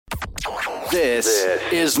This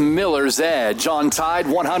is Miller's Edge on Tide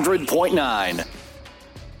 100.9.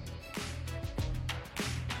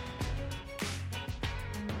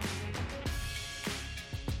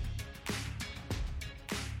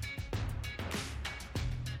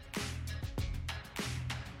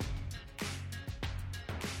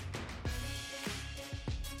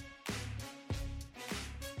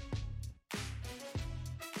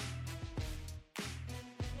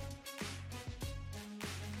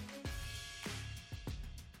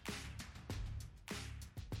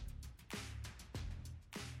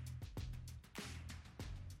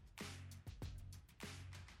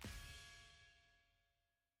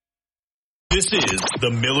 This is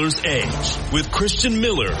the Miller's Edge with Christian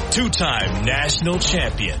Miller, two-time national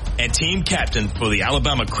champion and team captain for the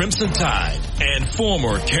Alabama Crimson Tide, and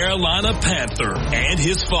former Carolina Panther, and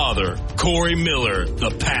his father, Corey Miller,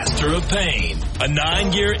 the pastor of pain, a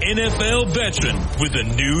 9-year NFL veteran with the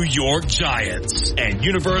New York Giants, and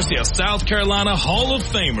University of South Carolina Hall of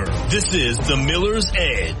Famer. This is the Miller's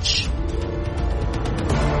Edge.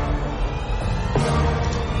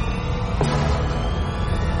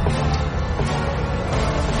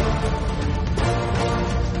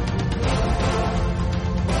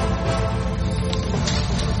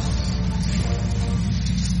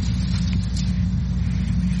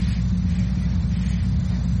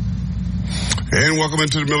 And welcome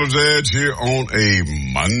into the Miller's Edge here on a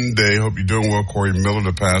Monday. Hope you're doing well. Corey Miller,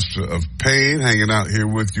 the pastor of pain, hanging out here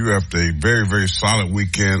with you after a very, very solid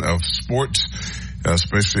weekend of sports,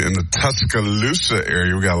 especially in the Tuscaloosa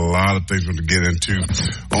area. We got a lot of things to get into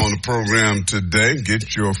on the program today.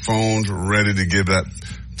 Get your phones ready to give that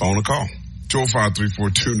phone a call.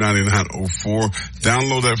 205-342-9904.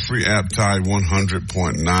 Download that free app, Tide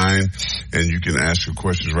 100.9, and you can ask your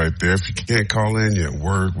questions right there. If you can't call in, you're at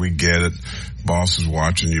work, we get it. Boss is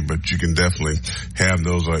watching you, but you can definitely have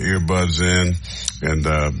those earbuds in and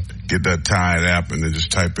get that Tide app and then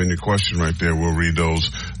just type in your question right there. We'll read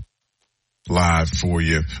those live for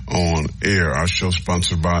you on air. Our show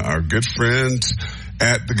sponsored by our good friends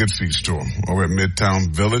at the Good Feet Store over at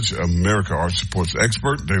Midtown Village. America Arch Supports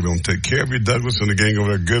Expert. They're going to take care of you, Douglas, and the gang over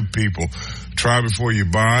there. Good people. Try before you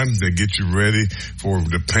buy. They get you ready for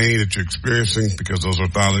the pain that you're experiencing because those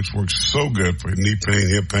orthotics work so good for knee pain,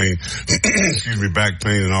 hip pain, back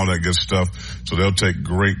pain, and all that good stuff. So they'll take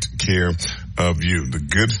great care of you. The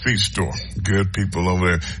Good Feet Store. Good people over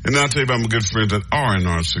there. And now I'll tell you about my good friends at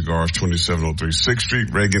R&R Cigars, 2703 6th Street,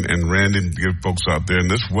 Reagan and Randy. Good folks out there.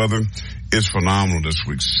 And this weather is phenomenal this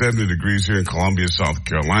week. 70 degrees here in Columbia, South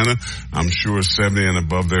Carolina. I'm sure 70 and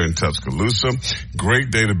above there in Tuscaloosa.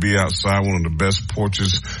 Great day to be outside. One of the best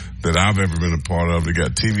porches that I've ever been a part of. They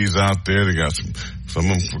got TVs out there. They got some of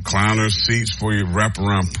them recliners, seats for your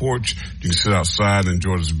wraparound porch. You can sit outside and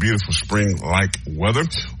enjoy this beautiful spring-like weather.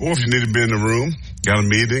 Or if you need to be in the room, got a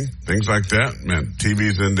meeting, things like that, man,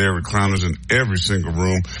 TVs in there, recliners in every single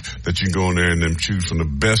room that you can go in there and then choose from the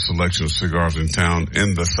best selection of cigars in town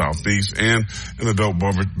in the Southeast, and an adult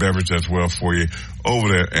beverage as well for you over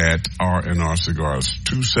there at R&R Cigars,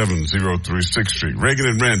 2703 6th Street. Reagan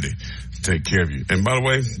and Randy take care of you. And by the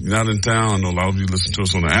way, you're not in town. I know a lot of you listen to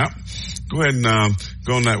us on the app. Go ahead and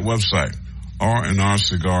go on that website,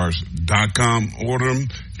 rnrcigars.com. Order them.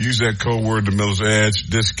 Use that code word, the Miller's Edge.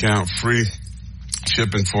 Discount, free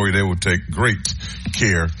shipping for you. They will take great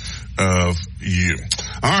care of you.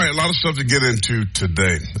 All right, a lot of stuff to get into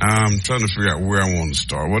today. I'm trying to figure out where I want to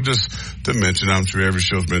start. Well, just to mention, I'm sure every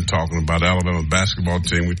show's been talking about Alabama basketball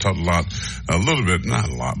team. We talked not a little bit about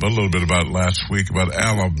it last week about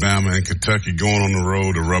Alabama and Kentucky going on the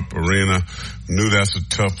road to Rupp Arena. Knew that's a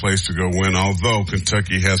tough place to go win, although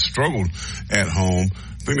Kentucky has struggled at home.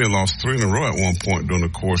 I think they lost 3 in a row at one point during the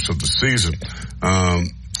course of the season.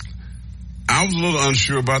 I was a little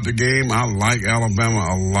unsure about the game. I like Alabama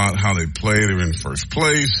a lot, how they played. They were in first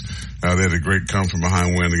place. They had a great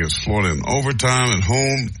come-from-behind win against Florida in overtime at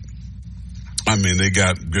home. I mean, they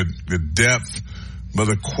got good depth. But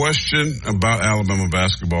the question about Alabama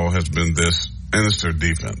basketball has been this, and it's their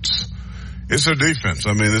defense. It's their defense.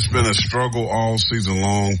 I mean, it's been a struggle all season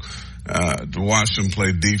long. To watch them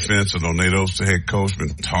play defense. I know Nate Oates, the head coach,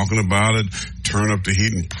 been talking about it. Turn up the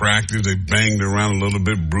heat in practice. They banged around a little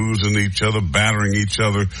bit, bruising each other, battering each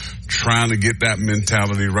other, trying to get that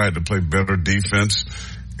mentality right to play better defense.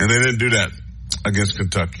 And they didn't do that against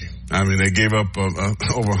Kentucky. I mean, they gave up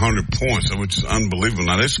over 100 points, which is unbelievable.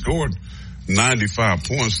 Now, they scored 95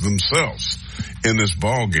 points themselves in this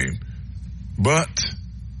ball game, but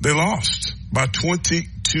they lost by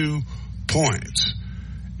 22 points.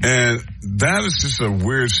 And that is just a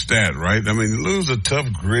weird stat, right? I mean, you lose a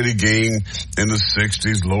tough, gritty game in the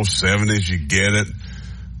 60s, low 70s, you get it.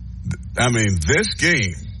 I mean, this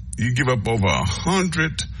game, you give up over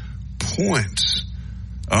 100 points.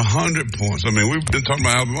 100 points. I mean, we've been talking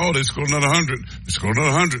about Alabama. Oh, they scored another 100. They scored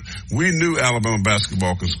another 100. We knew Alabama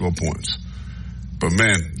basketball could score points. But,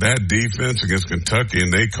 man, that defense against Kentucky,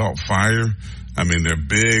 and they caught fire. I mean, they're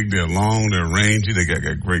big, they're long, they're rangy. They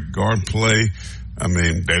got great guard play. I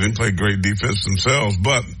mean, they didn't play great defense themselves,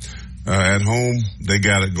 but at home, they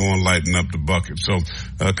got it going, lighting up the bucket. So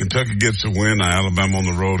Kentucky gets a win. Alabama on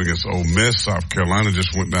the road against Ole Miss. South Carolina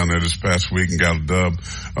just went down there this past week and got a dub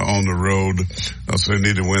on the road. So they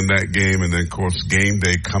need to win that game. And then, of course, game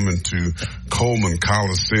day coming to Coleman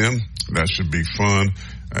Coliseum. That should be fun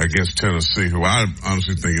against Tennessee, who I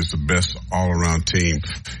honestly think is the best all-around team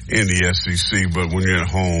in the SEC. But when you're at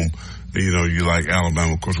home, you know, you like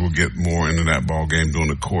Alabama. Of course, we'll get more into that ball game during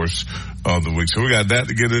the course of the week. So we got that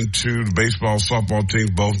to get into. The baseball, softball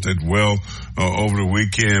teams both did well over the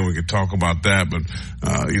weekend. We could talk about that. But,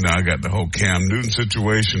 you know, I got the whole Cam Newton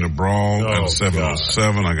situation, the brawl at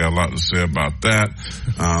 7:07. I got a lot to say about that.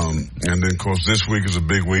 And then, of course, this week is a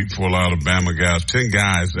big week for a lot of Bama guys. 10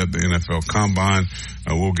 guys at the NFL Combine.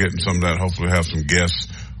 We'll get into some of that. Hopefully have some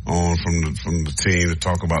guests on from the team to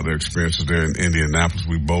talk about their experiences there in Indianapolis.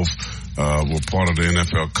 We both were part of the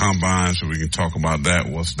NFL Combine, so we can talk about that,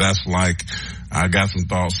 what that's like. I got some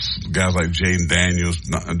thoughts. Guys like Jaden Daniels,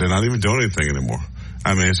 they're not even doing anything anymore.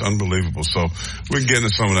 I mean, it's unbelievable. So we can get into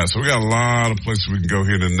some of that. So we got a lot of places we can go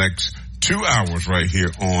here in the next 2 hours right here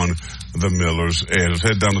on the Miller's Edge. Let's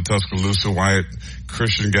head down to Tuscaloosa. Wyatt,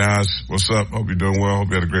 Christian, guys, what's up? Hope you're doing well. Hope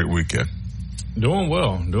you had a great weekend. Doing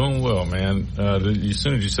well, man. As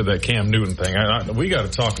soon as you said that Cam Newton thing, we got to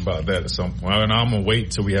talk about that at some point. And I'm gonna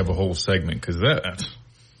wait till we have a whole segment because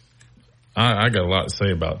I got a lot to say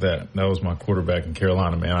about that. That was my quarterback in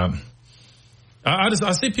Carolina, man. I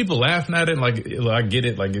see people laughing at it, like I get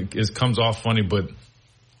it, like it comes off funny, but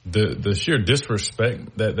the sheer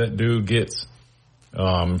disrespect that dude gets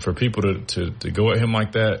for people to go at him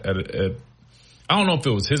like that at I don't know if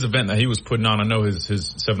it was his event that he was putting on. I know his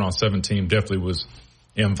 7-on-7 team definitely was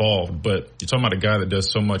involved, but you're talking about a guy that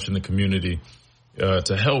does so much in the community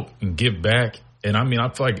to help and give back. And I mean, I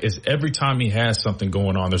feel like it's every time he has something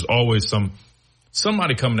going on, there's always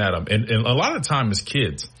somebody coming at him. And a lot of the time it's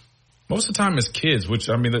kids. Most of the time it's kids, which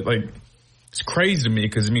I mean, like it's crazy to me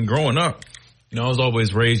because I mean, growing up, you know, I was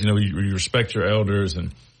always raised, you know, you respect your elders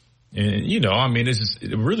and you know, I mean, it's just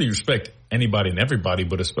really respect anybody and everybody,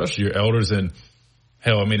 but especially your elders. And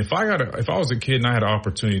hell, I mean, if I was a kid and I had an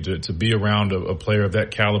opportunity to be around a player of that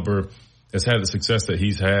caliber that's had the success that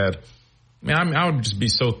he's had, man, I mean, I would just be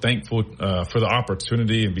so thankful for the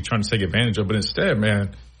opportunity and be trying to take advantage of it. But instead,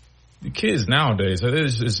 man, the kids nowadays,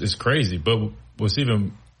 it's crazy. But what's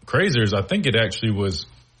even crazier is I think it actually was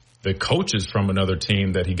the coaches from another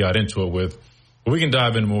team that he got into it with. But we can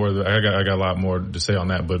dive in more. I got a lot more to say on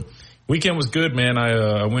that. But weekend was good, man.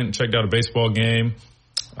 I went and checked out a baseball game.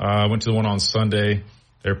 I went to the one on Sunday.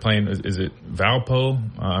 They're playing, is it Valpo?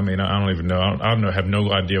 I mean, I don't even know. I have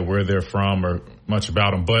no idea where they're from or much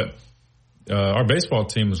about them. But our baseball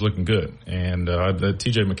team is looking good. And the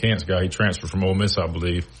T.J. McCants guy, he transferred from Ole Miss, I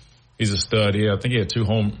believe. He's a stud. I think he had 2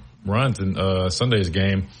 home runs in Sunday's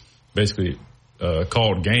game. Basically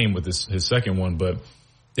called game with his second one. But,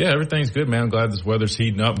 yeah, everything's good, man. I'm glad this weather's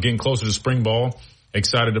heating up, getting closer to spring ball.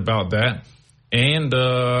 Excited about that. And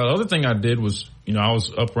the other thing I did was, you know, I was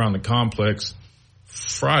up around the complex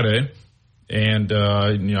Friday, and,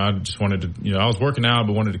 you know, I just wanted to, you know, I was working out,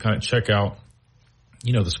 but wanted to kind of check out,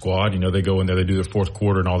 you know, the squad. You know, they go in there, they do their fourth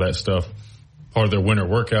quarter and all that stuff, part of their winter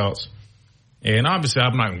workouts. And obviously,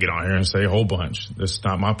 I'm not going to get on here and say a whole bunch. That's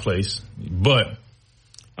not my place. But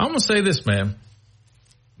I'm going to say this, man.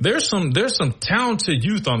 There's some talented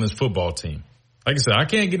youth on this football team. Like I said, I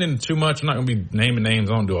can't get into too much. I'm not going to be naming names.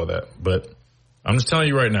 I don't do all that. But I'm just telling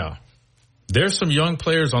you right now, there's some young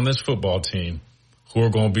players on this football team who are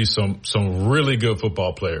going to be some really good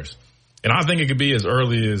football players. And I think it could be as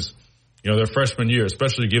early as, you know, their freshman year,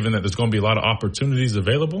 especially given that there's going to be a lot of opportunities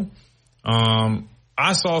available.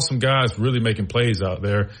 I saw some guys really making plays out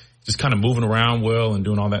there, just kind of moving around well and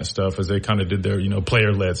doing all that stuff as they kind of did their, you know,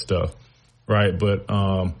 player-led stuff, right? But,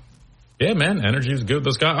 yeah, man, energy is good.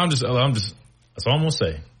 Those guys, I'm just, that's all I'm going to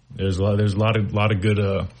say. There's a lot of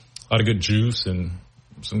good juice and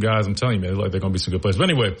some guys, I'm telling you, man, like they're going to be some good players. But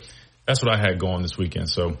anyway, that's what I had going this weekend.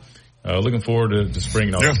 So, looking forward to spring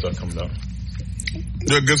and all that stuff coming up.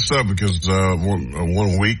 Yeah, good stuff because we're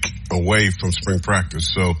 1 week away from spring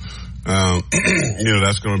practice. So, you know,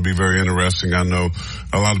 that's going to be very interesting. I know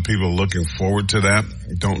a lot of people are looking forward to that.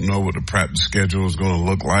 Don't know what the practice schedule is going to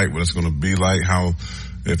look like, what it's going to be like, how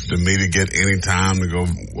if the media get any time to go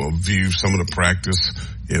view some of the practice,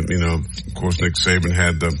 You know, of course, Nick Saban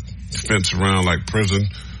had the fence around like prison.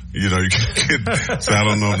 You know, you can get, so I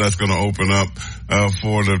don't know if that's going to open up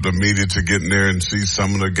for the media to get in there and see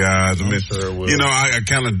some of the guys. I mean, sure you know, I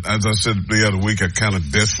kind of, as I said the other week, I kind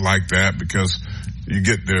of dislike that because you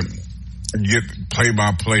get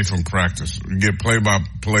play-by-play from practice. You get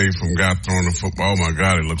play-by-play from guy throwing the football. Oh, my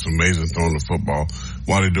God, it looks amazing throwing the football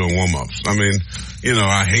while they're doing warm-ups. I mean, you know,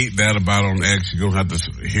 I hate that about on X. You're going to have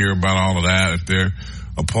to hear about all of that if they're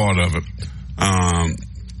a part of it.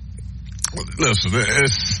 Listen,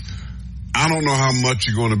 I don't know how much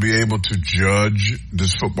you're going to be able to judge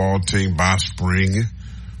this football team by spring.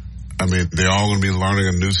 I mean, they're all going to be learning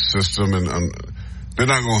a new system, and they're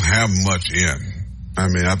not going to have much in. I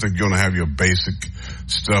mean, I think you're going to have your basic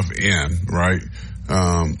stuff in, right?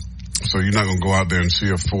 So you're not going to go out there and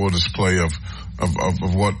see a full display of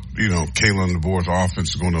what, you know, Kalen DeBoer's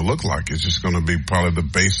offense is going to look like. It's just going to be probably the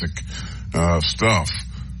basic stuff.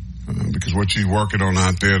 Because what you're working on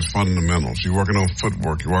out there is fundamentals. You're working on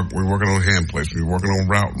footwork. We're working on hand placement. You're working on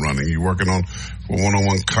route running. You're working on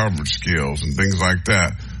one-on-one coverage skills and things like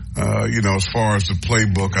that. You know, as far as the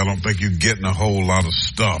playbook, I don't think you're getting a whole lot of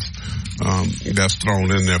stuff that's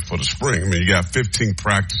thrown in there for the spring. I mean, you got 15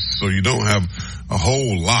 practices, so you don't have a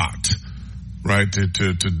whole lot, right,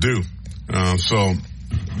 to do. So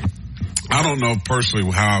I don't know personally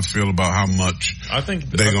how I feel about how much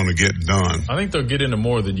they're going to get done. I think they'll get into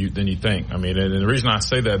more than you think. I mean, and the reason I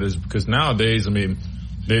say that is because nowadays, I mean,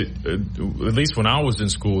 at least when I was in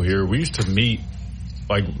school here, we used to meet,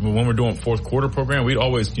 like when we're doing fourth quarter program, we'd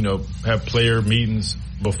always, you know, have player meetings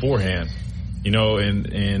beforehand, you know,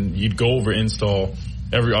 and you'd go over install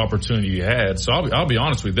every opportunity you had. So I'll be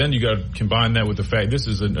honest with you. Then you got to combine that with the fact this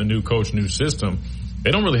is a new coach, new system.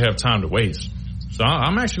 They don't really have time to waste. So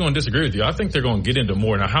I'm actually going to disagree with you. I think they're going to get into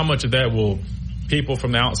more. Now, how much of that will people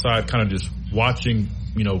from the outside kind of just watching,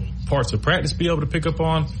 you know, parts of practice be able to pick up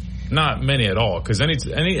on? Not many at all. Because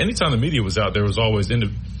anytime the media was out, there was always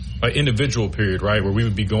individual period, right, where we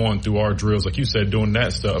would be going through our drills, like you said, doing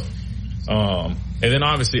that stuff. And then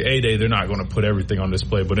obviously A-Day, they're not going to put everything on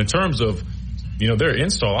display. But in terms of, you know, their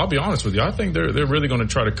install, I'll be honest with you, I think they're really going to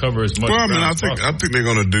try to cover as much. Well, I mean, I think they're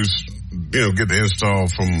going to do, you know, get the install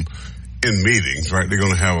from in meetings, right? They're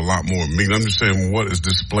going to have a lot more meetings. I'm just saying what is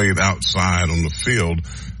displayed outside on the field,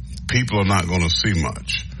 people are not going to see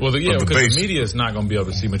much. Well, because the media is not going to be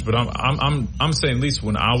able to see much. But I'm saying at least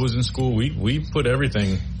when I was in school, we put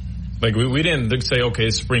everything. Like we didn't say, okay,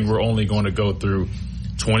 it's spring, we're only going to go through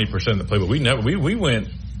 20% of the play, but we went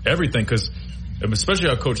everything because especially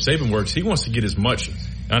how Coach Saban works, he wants to get as much.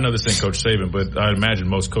 I know this ain't Coach Saban, but I imagine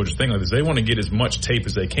most coaches think like this. They want to get as much tape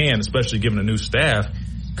as they can, especially given a new staff.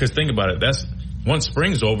 Because think about it, that's once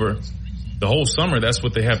spring's over, the whole summer, that's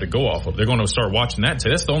what they have to go off of. They're going to start watching that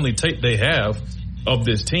tape. That's the only tape they have of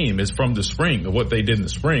this team is from the spring, of what they did in the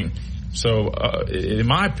spring. So, in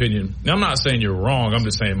my opinion, I'm not saying you're wrong. I'm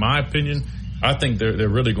just saying, in my opinion, I think they're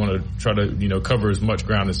really going to try to, you know, cover as much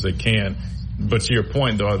ground as they can. But to your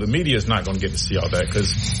point, though, the media is not going to get to see all that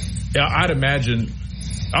because I'd imagine,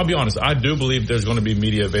 I'll be honest, I do believe there's going to be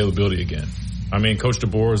media availability again. I mean, Coach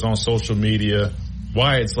DeBoer is on social media.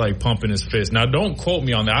 Wyatt's like pumping his fist. Now, don't quote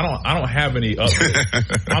me on that. I don't have any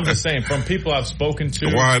updates. I'm just saying, from people I've spoken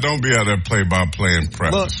to. Wyatt, don't be out there play-by-play in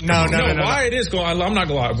practice. Look, no. Wyatt is going. I'm not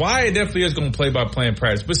gonna lie. Wyatt definitely is going to play-by-play in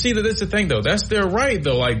practice. But see, that's the thing, though. That's their right,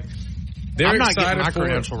 though. Like, they're I'm not excited getting my for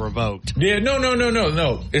credential revoked. Yeah,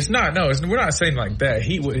 no. It's not. No, we're not saying like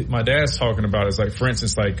that. My dad's talking about is like, for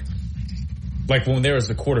instance, like when there was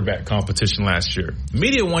the quarterback competition last year,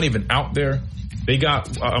 media weren't even out there.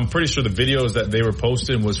 I'm pretty sure the videos that they were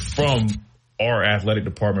posting was from our athletic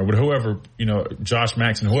department with whoever, you know, Josh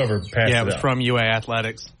Maxson, whoever passed it out. Yeah, it was from UA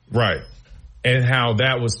Athletics. Right. And how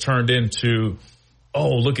that was turned into, oh,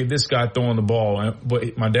 look at this guy throwing the ball. And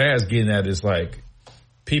what my dad's getting at is like,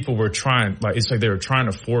 people were trying, like, it's like they were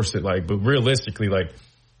trying to force it, like, but realistically, like,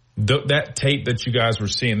 that tape that you guys were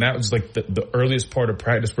seeing, that was like the earliest part of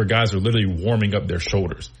practice where guys are literally warming up their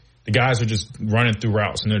shoulders. The guys are just running through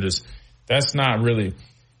routes and they're just, that's not really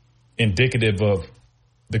indicative of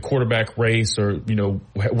the quarterback race or, you know,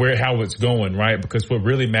 how it's going, right? Because what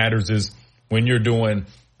really matters is when you're doing,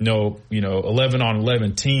 you know,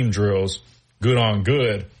 11-on-11 team drills, good on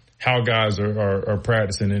good, how guys are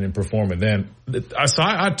practicing and performing. Then, so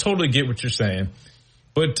I totally get what you're saying.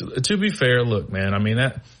 But to be fair, look, man, I mean,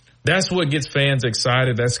 that's what gets fans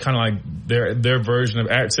excited. That's kind of like their version of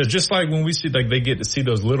access. Just like when we see, like, they get to see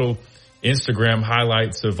those little Instagram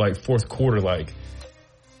highlights of like fourth quarter, like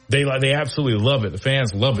they absolutely love it. The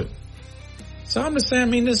fans love it. So I'm just saying, I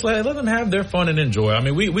mean, let them have their fun and enjoy. I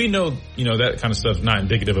mean, we know, you know, that kind of stuff's not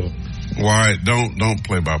indicative of Why don't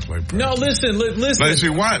play by play. No, listen. Like, see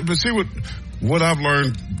why? But see what I've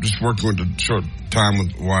learned just working with the short time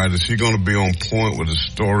with Wyatt is he going to be on point with his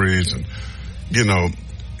stories, and he does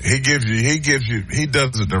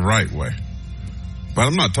it the right way. But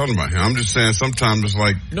I'm not talking about him. I'm just saying sometimes it's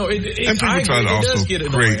like and people try to also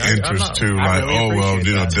create interest too. Like,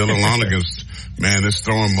 Dylan Lonergan's man, this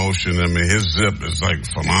throwing motion. I mean, his zip is like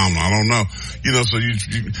phenomenal. I don't know, So you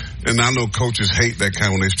and I know coaches hate that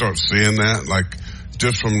kind when they start seeing that, like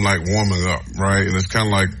just from like warming up, right? And it's kind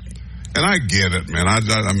of like, and I get it, man. I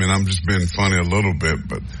mean, I'm just being funny a little bit,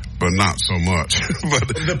 but not so much.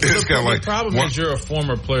 But it's kind of like, the problem is you're a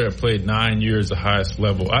former player that played 9 years the highest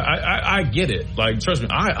level. I get it. Like, trust me,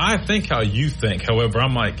 I think how you think. However,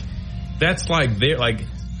 I'm like, that's like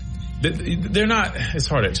they're not. It's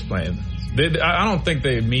hard to explain. I don't think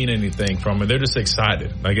they mean anything from it. They're just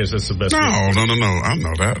excited. I guess that's the best. No. I know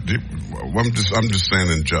that. I'm just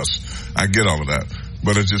saying I get all of that,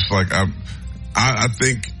 but it's just like I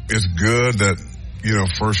think it's good that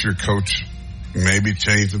first year coach maybe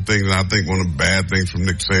changed some things. And I think one of the bad things from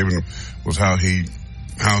Nick Saban was how he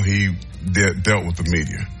dealt with the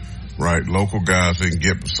media, right? Local guys didn't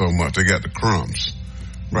get so much. They got the crumbs,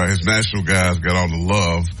 right? His national guys got all the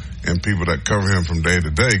love, and people that cover him from day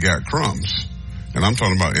to day got crumbs. And I'm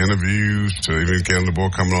talking about interviews to even Kevin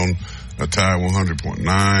DeBoer coming on a Tide 100.9.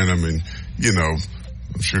 I mean,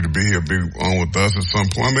 I'm sure to be here, be on with us at some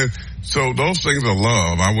point. I mean, so those things are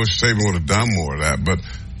love. I wish Saban would have done more of that, but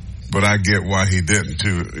I get why he didn't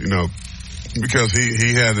too, because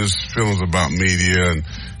he had his feelings about media and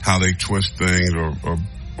how they twist things or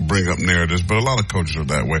bring up narratives, but a lot of coaches are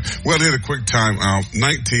that way. Well, hit a quick time out.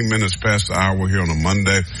 19 minutes past the hour here on a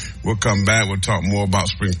Monday. We'll come back. We'll talk more about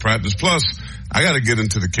spring practice. Plus, I got to get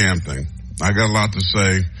into the Cam thing. I got a lot to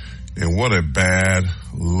say, and what a bad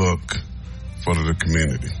look for the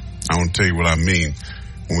community. I want to tell you what I mean.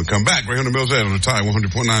 When we come back, right here on the Mills Edge on the Tide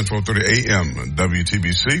 100.9, 1230 a.m.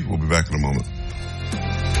 WTBC. We'll be back in a moment.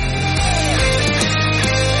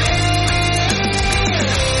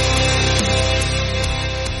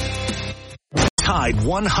 Tide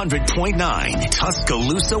 100.9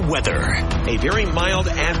 Tuscaloosa weather. A very mild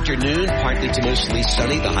afternoon, partly to mostly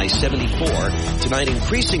sunny, the high 74. Tonight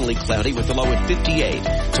increasingly cloudy with the low at 58.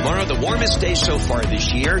 Tomorrow the warmest day so far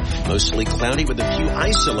this year, mostly cloudy with a few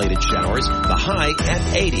isolated showers, the high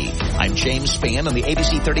at 80. I'm James Spann on the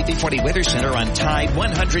ABC 3340 Weather Center on Tide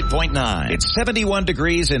 100.9. It's 71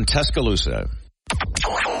 degrees in Tuscaloosa.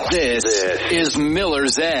 This is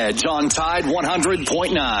Miller's Edge on Tide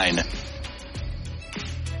 100.9.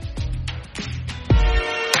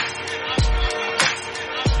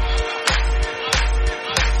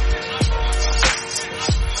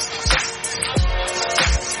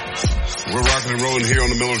 We're rocking and rolling here on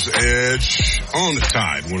the Miller's Edge on the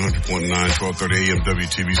Tide 100.9, 1230 a.m.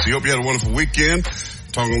 WTBC. Hope you had a wonderful weekend.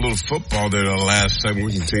 Talking a little football there the last segment.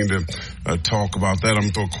 We continue to talk about that.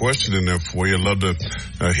 I'm going to throw a question in there for you. I'd love to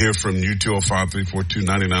hear from you,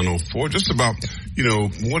 205-342-9904. Just about,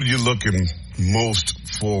 what are you looking most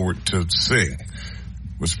forward to seeing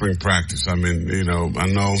with spring practice? I mean, I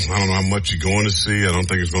don't know how much you're going to see. I don't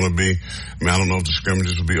think it's going to be, I don't know if the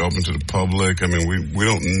scrimmages will be open to the public. I mean, we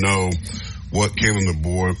don't know what Kevin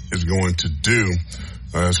DeBoer is going to do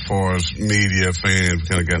as far as media, fans. We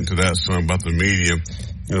kind of got into that some about the media.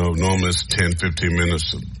 Normally it's 10, 15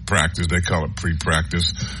 minutes of practice. They call it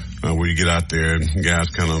pre-practice, where you get out there and guys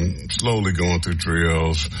kind of slowly going through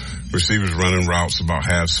drills, receivers running routes about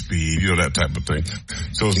half speed, that type of thing.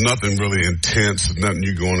 So it's nothing really intense, nothing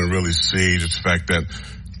you're going to really see, just the fact that,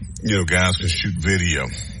 guys can shoot video.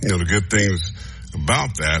 The good things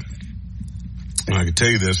about that, and I can tell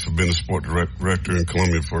you this for being a sport director in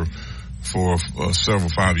Columbia for several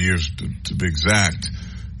 5 years to be exact.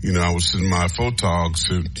 I was sending my photogs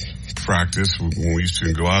to practice when we used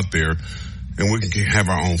to go out there, and we can have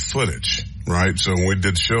our own footage, right? So when we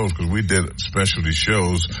did shows, because we did specialty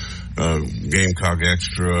shows, Gamecock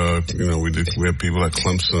Extra, we had people like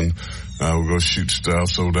Clemson, we go shoot stuff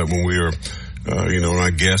so that when we are, when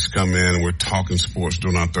our guests come in and we're talking sports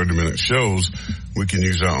during our 30-minute shows, we can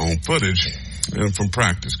use our own footage and from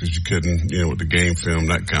practice, because you couldn't, with the game film,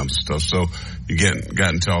 that kind of stuff. So you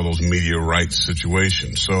got into all those media rights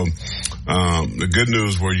situations. So the good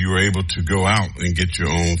news where you were able to go out and get your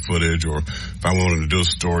own footage, or if I wanted to do a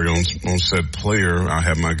story on said player, I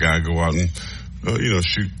have my guy go out and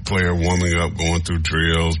shoot player warming up, going through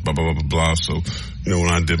drills, blah, blah, blah, blah, blah. So, when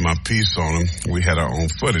I did my piece on him, we had our own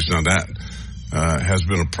footage. Now that has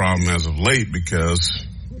been a problem as of late, because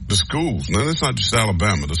the schools, now it's not just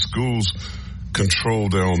Alabama, the schools control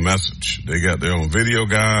their own message. They got their own video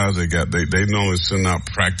guys. They normally send out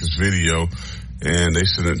practice video, and they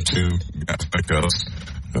send it to guys like us,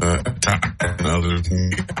 and others,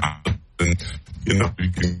 and you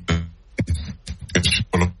can show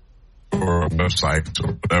it or websites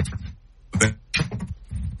or whatever.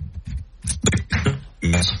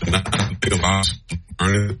 That's not a lot of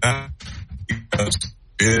learning that, because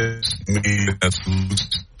it's me that's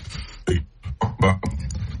loose.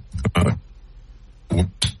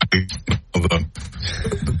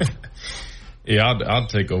 Yeah, I'll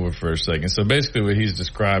take over for a second. So basically what he's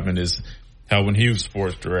describing is how when he was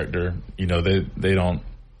sports director,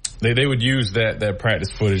 they would use that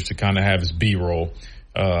practice footage to kind of have his B-roll.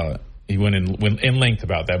 He went in length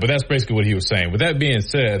about that, but that's basically what he was saying. With that being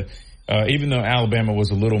said, even though Alabama was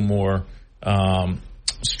a little more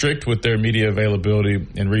strict with their media availability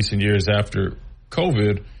in recent years after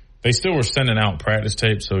COVID, they still were sending out practice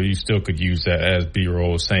tape, so you still could use that as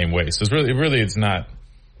B-roll the same way. So it's not,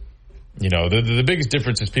 the biggest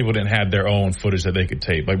difference is people didn't have their own footage that they could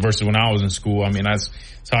tape. Like versus when I was in school, that's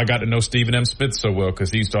how I got to know Stephen M. Smith so well,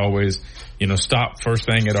 because he used to always, stop first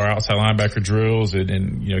thing at our outside linebacker drills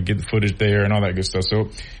and get the footage there and all that good stuff.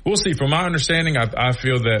 So we'll see. From my understanding, I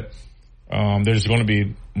feel that there's going to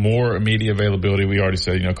be more media availability. We already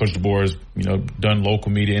said, Coach DeBoer has, done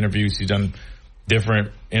local media interviews. He's done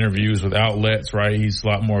different interviews with outlets, right? He's a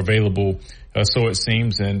lot more available, so it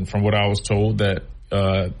seems. And from what I was told, that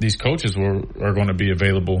these coaches are going to be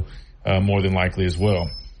available more than likely as well.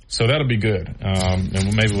 So that'll be good.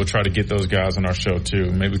 And maybe we'll try to get those guys on our show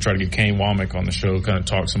too. Maybe we'll try to get Kane Womack on the show, kind of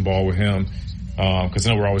talk some ball with him. Because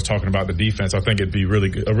I know we're always talking about the defense. I think it'd be a really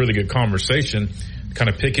good conversation, kind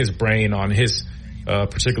of pick his brain on his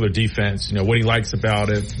particular defense. What he likes about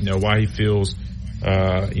it. Why he feels.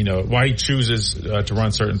 Why he chooses to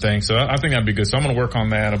run certain things. So I think that'd be good. So I'm going to work on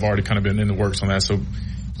that. I've already kind of been in the works on that. So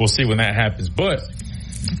we'll see when that happens. But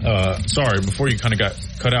sorry, before you kind of got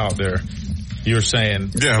cut out there, you were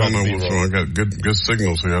saying. Yeah, I don't know what's wrong. I got good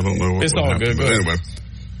signals here. I don't know it's all happened. good. But anyway.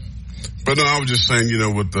 But no, I was just saying,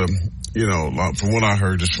 with the, from what I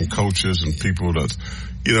heard just from coaches and people that,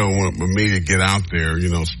 when media get out there,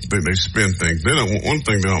 they spin things. One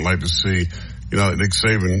thing they don't like to see, Nick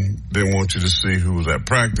Saban didn't want you to see who was at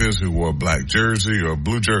practice, who wore a black jersey or a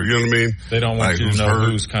blue jersey, you know what I mean? They don't want you to know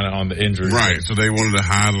who's kind of on the injury Right, list. so they wanted to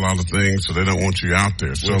hide a lot of things, so they don't want you out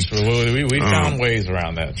there. So we found ways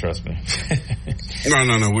around that, trust me.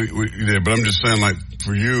 No, we did, but I'm just saying, like,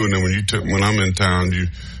 for you, and then when I'm in town,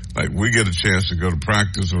 we get a chance to go to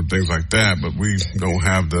practice or things like that, but we don't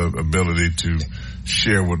have the ability to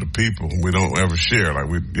share with the people. We don't ever share. You know what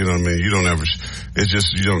I mean? You don't ever, it's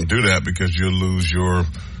just, you don't do that because you'll lose your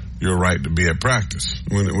right to be at practice,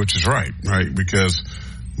 which is right?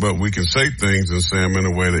 But we can say things and say them in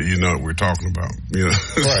a way that what we're talking about, Right.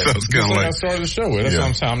 So it's kind of I started the show with. That's what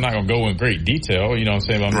I'm saying. I'm not going to go in great detail, you know what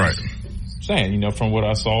I'm saying? I'm saying, from what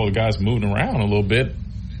I saw, the guys moving around a little bit,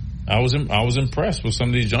 I was impressed with some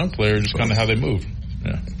of these young players, just kind of how they move.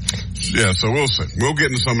 Yeah, so we'll see. We'll get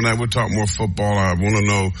into some of that. We'll talk more football. I want to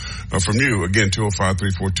know from you, again,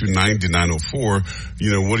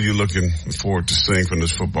 205-342-9904, what are you looking forward to seeing from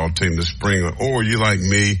this football team this spring? Or you like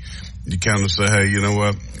me, you kind of say, hey, you know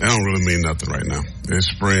what? I don't really mean nothing right now. It's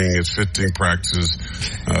spring. It's 15 practices.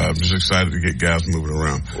 I'm just excited to get guys moving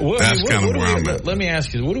around. That's kind of where I'm at. Let me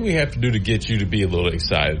ask you, what do we have to do to get you to be a little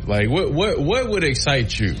excited? Like, what would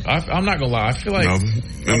excite you? I'm not going to lie. I feel like nothing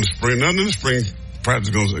in the spring practice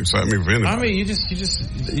is going to excite me for anybody. I mean, you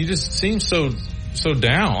just seem so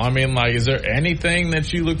down. Is there anything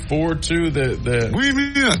that you look forward to that What do you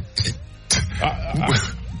mean?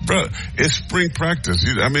 Bro, it's spring practice.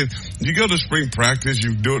 You go to spring practice,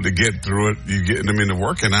 you do it to get through it. The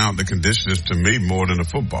working out, the conditions to me more than the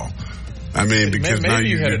football. Because maybe now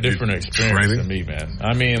you had a different experience than me, man.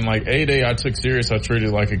 A-Day I took serious. I treated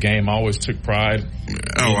it like a game. I always took pride.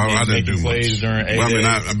 I didn't do much. During A-Day.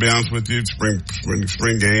 I'll be honest with you, spring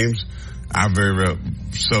games, I very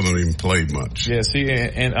seldom even played much. Yeah, see,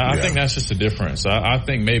 and I think that's just a difference. I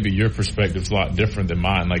think maybe your perspective's a lot different than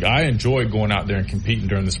mine. I enjoyed going out there and competing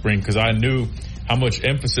during the spring because I knew how much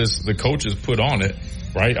emphasis the coaches put on it,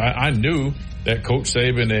 right? I knew that Coach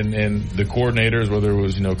Saban and the coordinators, whether it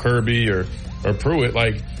was, Kirby or Pruitt,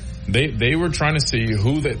 they were trying to see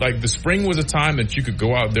who the spring was a time that you could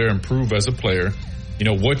go out there and prove as a player,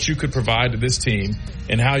 what you could provide to this team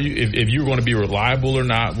and how if you were going to be reliable or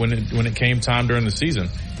not when it came time during the season.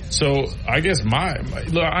 So I guess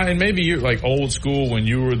and maybe you're old school when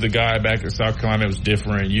you were the guy back at South Carolina, it was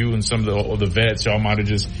different. You and some of the vets, y'all might have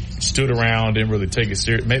just stood around, didn't really take it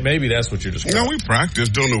serious. Maybe that's what you're describing. No, we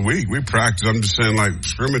practiced during the week. We practiced. I'm just saying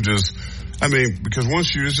scrimmages. I mean, because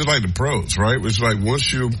it's just like the pros, right? It's like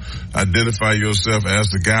once you identify yourself as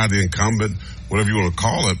the guy, the incumbent, whatever you want to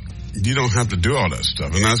call it, you don't have to do all that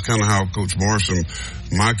stuff. And that's kind of how Coach Morrison,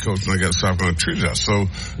 my coach, when I got to South Carolina, treated us. So,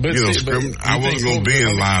 I wasn't going to be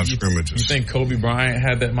in live scrimmages. You think Kobe Bryant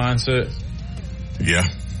had that mindset? Yeah.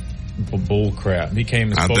 Bull crap. He came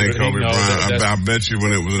and spoke. I think Kobe Bryant, I bet you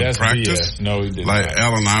when it was in practice. BS. No, he did like not.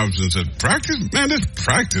 Allen Iverson said, practice? Man, that's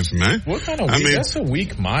practice, man. What kind of that's a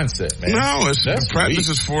weak mindset, man. No, practice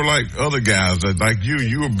is for like other guys that like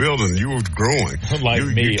you were building, you were growing. Like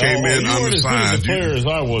me. You came in undersized. You were as good a player as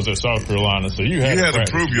I was at South Carolina, so you had to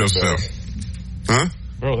prove yourself. Huh?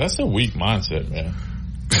 Bro, that's a weak mindset, man.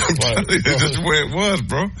 It's just the way it was,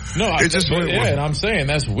 bro. No, it's just and I'm saying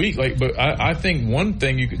that's weak. Like, but I think one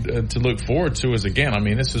thing you could to look forward to is, again, I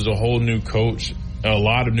mean, this is a whole new coach, a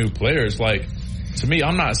lot of new players. Like, to me,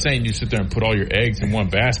 I'm not saying you sit there and put all your eggs in one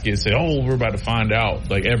basket and say, "Oh, we're about to find out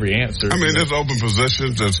like every answer." I mean, there's open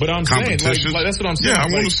positions, there's competition. Like, that's what I'm saying. Yeah,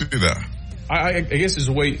 I want to see that. I guess it's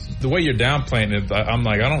the way you're downplaying it. I'm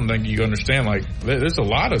like, I don't think you understand. Like, there's a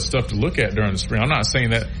lot of stuff to look at during the spring. I'm not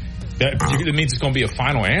saying that means it's going to be a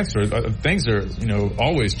final answer. Things are,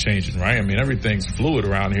 always changing, right? I mean, everything's fluid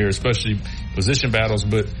around here, especially position battles.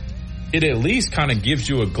 But it at least kind of gives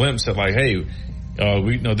you a glimpse at, like, hey,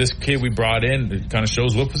 we this kid we brought in. It kind of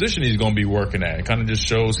shows what position he's going to be working at. It kind of just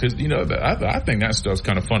shows his. I think that stuff's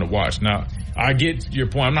kind of fun to watch. Now, I get your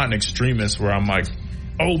point. I'm not an extremist where I'm like,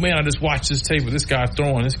 oh man, I just watched this tape with this guy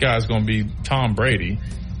throwing. This guy's going to be Tom Brady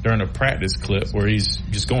during a practice clip where he's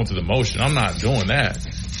just going through the motion. I'm not doing that.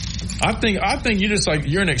 I think you're just like,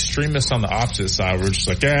 you're an extremist on the opposite side. We're just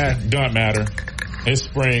like, doesn't matter. It's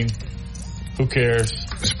spring. Who cares?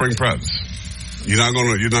 Spring practice. You're not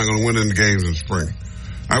gonna win in the games in spring.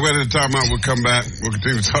 I wait at the timeout. We'll come back. We'll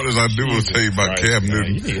continue to talk as I do. We'll tell you about Cam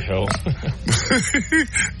Newton. You need help.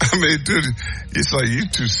 I mean, dude, it's like you're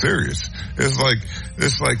too serious. It's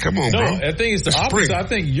like, come on, bro. No, I think it's the opposite. Spring. I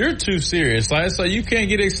think you're too serious. Like, it's like you can't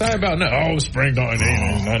get excited about spring don't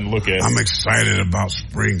ain't nothing to look at. I'm excited about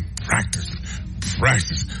spring practice.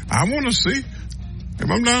 I want to see. If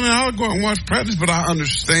I'm down there, I'll go out and watch practice, but I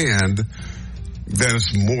understand that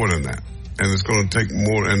it's more than that. And it's going to take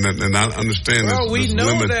more, and I understand this limitations. We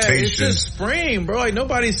know that. It's just spring, bro. Like,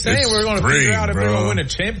 nobody's saying we're going to figure out if we're going to win a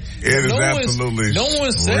championship. It is absolutely no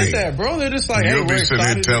one said that, bro. They're just like, you'll be sitting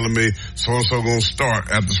here telling me so-and-so going to start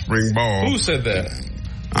at the spring ball. Who said that?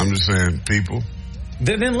 I'm just saying, people.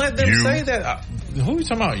 Then let them say that. Who are you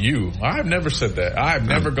talking about? You? I've never said that. I've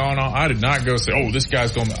never gone on. I did not go say, this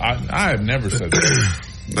guy's going to. I have never said that.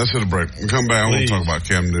 Let's hit a break. We'll come back. I want to talk about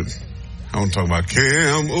Cam Newton. I want to talk about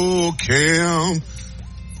Cam. Oh, Cam.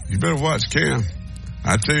 You better watch Cam.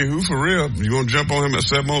 I tell you who, for real. You want to jump on him at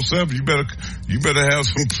 7-on-7, you better have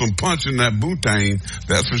some punch in that butane.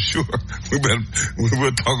 That's for sure.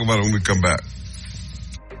 We'll talk about it when we come back.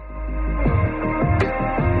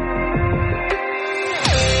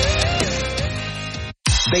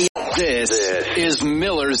 This is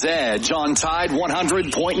Miller's Edge on Tide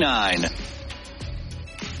 100.9.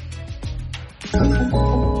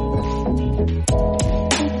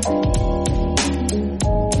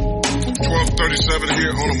 12:37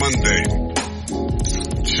 here on a Monday.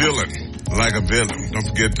 Chilling like a villain. Don't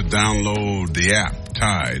forget to download the app,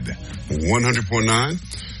 Tide 100.9.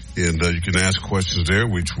 And you can ask questions there,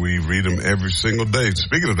 which we read them every single day.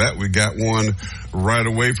 Speaking of that, we got one right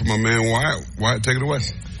away from my man Wyatt. Wyatt, take it away.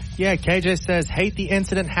 Yeah, KJ says, hate the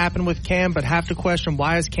incident happened with Cam, but have to question,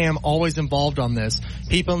 why is Cam always involved on this?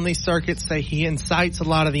 People in these circuits say he incites a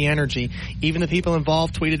lot of the energy. Even the people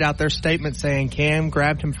involved tweeted out their statement saying Cam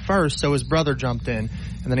grabbed him first, so his brother jumped in.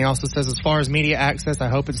 And then he also says, as far as media access, I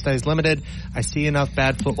hope it stays limited. I see enough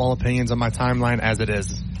bad football opinions on my timeline as it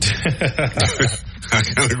is. I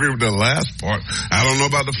kind of agree with the last part. I don't know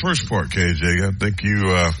about the first part, KJ. I think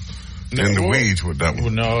you in the weeds with that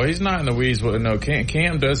one. No, he's not in the weeds. No,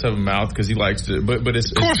 Cam does have a mouth because he likes to. But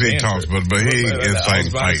it's, of course he talks, but he incites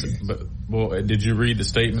fighting. But did you read the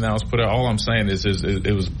statement that was put out? All I'm saying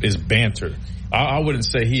is banter. I wouldn't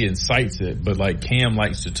say he incites it, but like Cam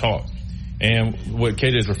likes to talk. And what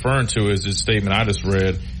KJ is referring to is this statement I just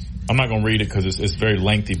read. I'm not going to read it because it's very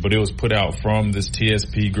lengthy, but it was put out from this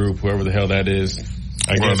TSP group, whoever the hell that is.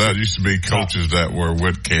 That used to be coaches that were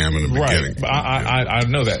with Cam in the beginning. Right. I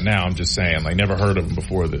know that now. I'm just saying, like, never heard of them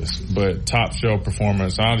before this. But top show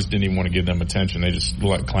performance, I just didn't even want to give them attention. They just look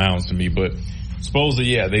like clowns to me. But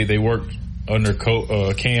supposedly, yeah, they worked under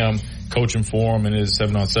Cam, coaching for him in his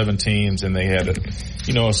 7-on-7 teams, and they had a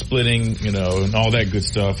splitting, and all that good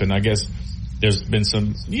stuff. And I guess there's been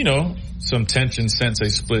some tension since they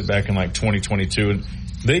split back in like 2022. And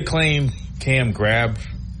they claim Cam grabbed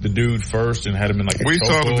the dude first and had him in like a We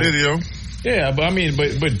saw the video. Yeah, but I mean,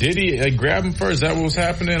 but did he grab him first? Is that what was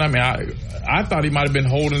happening? I mean, I thought he might have been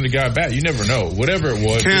holding the guy back. You never know. Whatever it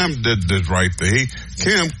was. Cam did the right thing.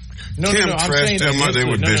 Cam trashed him like they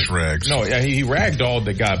were dish rags. No, he ragdolled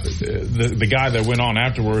the guy. The guy that went on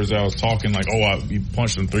afterwards, I was talking like, you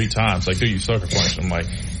punched him 3 times. Like, dude, you sucker punched him. Like,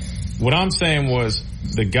 what I'm saying was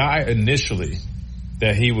the guy initially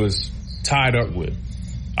that he was tied up with.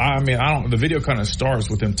 I mean, the video kind of starts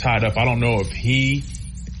with him tied up. I don't know if he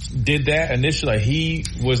did that initially. Like he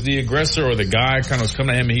was the aggressor or the guy kind of was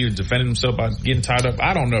coming at him and he was defending himself by getting tied up.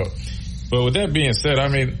 I don't know. But with that being said, I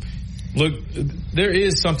mean, look, there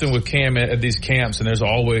is something with Cam at these camps, and there's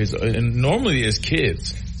always, and normally it's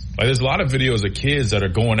kids. Like there's a lot of videos of kids that are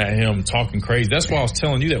going at him, talking crazy. That's why I was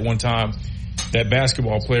telling you that one time that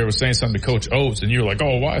basketball player was saying something to Coach Oates, and you're like,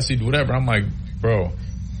 why is he whatever? I'm like, bro,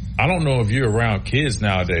 I don't know if you're around kids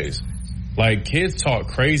nowadays. Like kids talk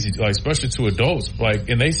crazy, like especially to adults, like,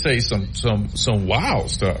 and they say some wild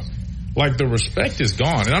stuff. Like the respect is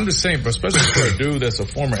gone. And I'm just saying, especially for a dude that's a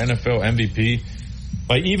former NFL MVP,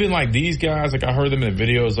 like even like these guys, like I heard them in the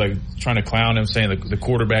videos, like trying to clown him, saying the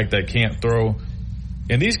quarterback that can't throw.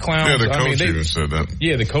 And these clowns, yeah, the coach even said that.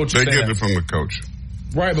 Yeah, the coach. They get it from the coach.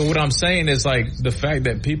 Right, but what I'm saying is like the fact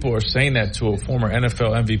that people are saying that to a former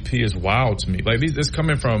NFL MVP is wild to me. Like this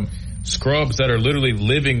coming from scrubs that are literally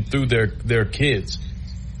living through their kids.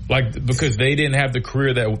 Like, because they didn't have the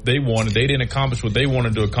career that they wanted. They didn't accomplish what they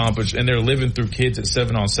wanted to accomplish, and they're living through kids at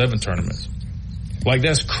 7-on-7 tournaments. Like,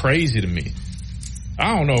 that's crazy to me.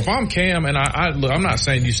 I don't know. If I'm Cam, and look, I'm not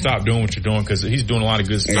saying you stop doing what you're doing, because he's doing a lot of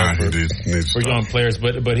good stuff for young players,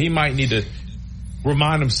 but he might need to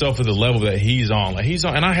remind himself of the level that he's on. Like, he's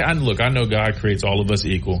on, and I know God creates all of us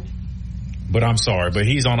equal, but I'm sorry, but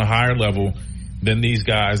he's on a higher level than these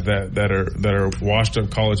guys that are washed up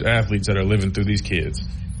college athletes that are living through these kids.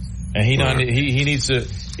 And he needs to,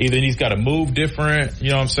 either he's got to move different, you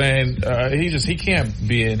know what I'm saying? He can't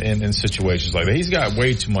be in situations like that. He's got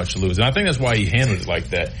way too much to lose. And I think that's why he handled it like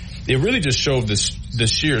that. It really just showed the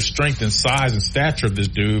sheer strength and size and stature of this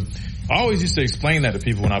dude. I always used to explain that to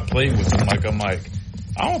people when I played with him. I'm like,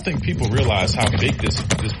 I don't think people realize how big this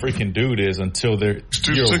freaking dude is until you're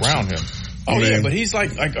around him. Oh, yeah, but he's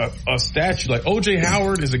like a statue. Like, O.J.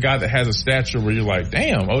 Howard is a guy that has a stature where you're like,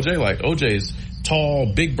 damn, O.J. is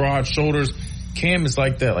tall, big, broad shoulders. Cam is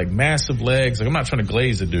like that, like massive legs. Like, I'm not trying to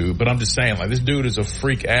glaze the dude, but I'm just saying, like, this dude is a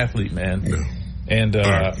freak athlete, man. Yeah. And,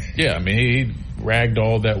 I mean, he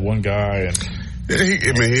ragdolled that one guy. And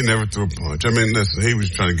he never threw a punch. I mean, listen, he was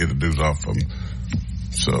trying to get the dudes off of him.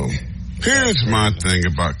 So, here's my thing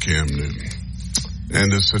about Cam Newton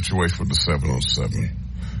and this situation with the 7-on-7.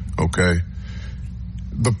 Okay?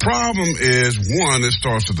 The problem is, one, it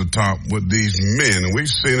starts at the top with these men, and we've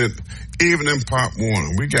seen it even in Pop Warner.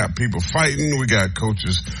 We got people fighting. We got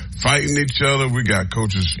coaches fighting each other. We got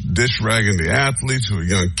coaches dish-ragging the athletes who are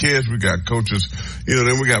young kids. We got coaches,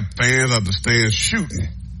 then we got fans out the stands shooting.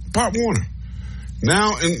 Pop Warner.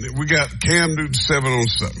 Now, we got Cam Newton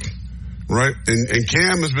 7-on-7. Right? And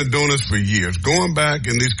Cam has been doing this for years, going back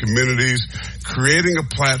in these communities, creating a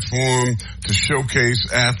platform to showcase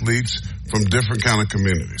athletes from different kind of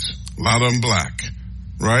communities. A lot of them black,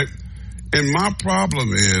 right? And my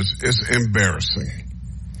problem is, it's embarrassing.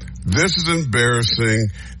 This is embarrassing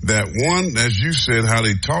that one, as you said, how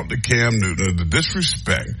they talk to Cam Newton, the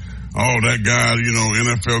disrespect. Oh, that guy,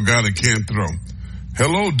 NFL guy that can't throw.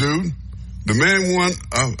 Hello, dude. The man won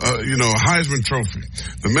a Heisman Trophy.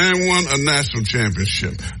 The man won a national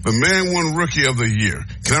championship. The man won Rookie of the Year.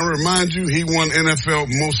 Can I remind you, he won NFL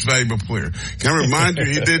Most Valuable Player. Can I remind you,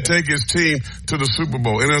 he did take his team to the Super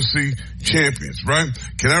Bowl, NFC champions, right?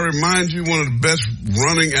 Can I remind you, one of the best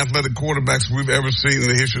running athletic quarterbacks we've ever seen in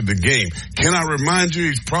the history of the game? Can I remind you,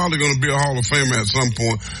 he's probably going to be a Hall of Famer at some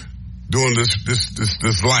point during this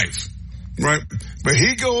life, right? But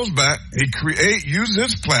he goes back, uses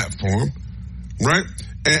his platform, right?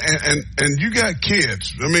 And you got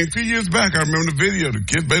kids. I mean, a few years back, I remember the video. The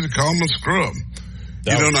kids basically call him a scrub.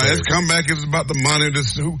 Now his comeback is about the money.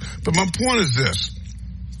 But my point is this.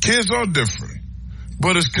 Kids are different.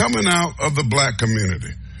 But it's coming out of the black community.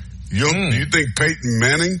 Do you think Peyton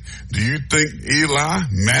Manning? Do you think Eli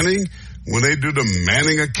Manning? When they do the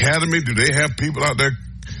Manning Academy, do they have people out there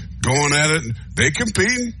going at it? They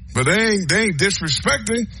competing, but they ain't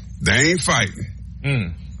disrespecting. They ain't fighting.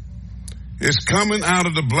 It's coming out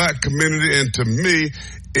of the black community, and to me,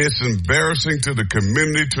 It's embarrassing to the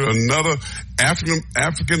community, to another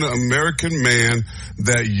African-American man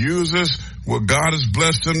that uses what God has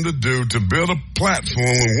blessed him to do to build a platform.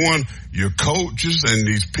 And one, your coaches and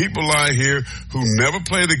these people out here who never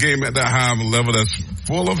play the game at that high of a level, that's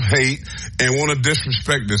full of hate and want to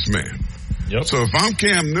disrespect this man. Yep. So if I'm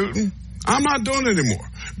Cam Newton, I'm not doing it anymore,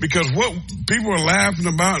 because what people are laughing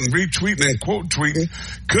about and retweeting and quote tweeting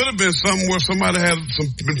could have been something where somebody had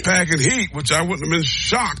been packing heat, which I wouldn't have been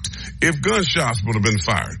shocked if gunshots would have been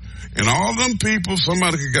fired. And all them people,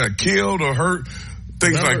 somebody could got killed or hurt,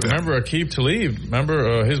 things like that. Remember Aqib Talib?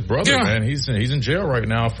 Remember his brother, man? He's in jail right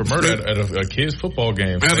now for murder at a kid's football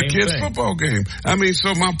game. At a kid's football game. I mean,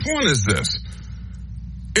 so my point is this.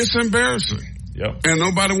 It's embarrassing. Yep. And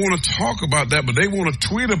nobody want to talk about that, but they want to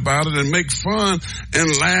tweet about it and make fun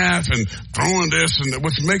and laugh and throwing this, and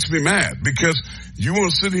which makes me mad, because you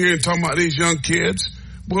want to sit here and talk about these young kids.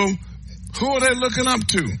 Well, who are they looking up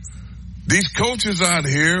to? These coaches out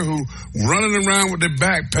here who running around with their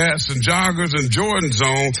backpacks and joggers and Jordans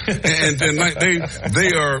on, and like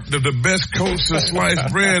they are the best coach to slice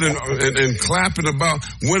bread and clapping about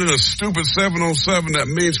winning a stupid 7-on-7 that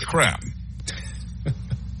means crap.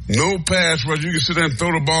 No pass rush. You can sit there and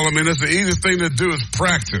throw the ball. I mean, that's the easiest thing to do is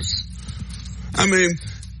practice. I mean,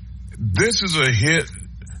 this is a hit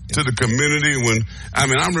to the community.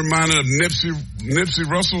 I'm reminded of Nipsey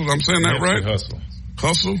Russell. I'm saying that right?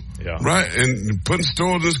 Hustle. Yeah. Right? And putting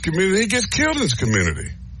stores in his community. He gets killed in his community.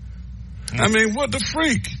 I mean, what the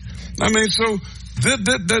freak? I mean, so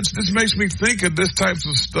this makes me think of this types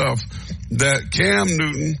of stuff that Cam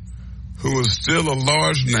Newton, who is still a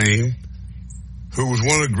large name, who was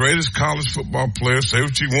one of the greatest college football players, say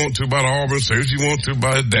what you want to about Auburn, say what you want to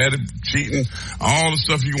about his daddy cheating, all the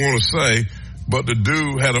stuff you want to say, but the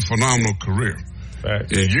dude had a phenomenal career.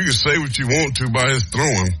 Fact. And you can say what you want to about his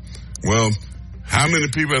throwing. Well, how many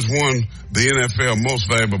people has won the NFL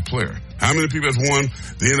Most Valuable Player? How many people has won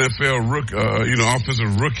the NFL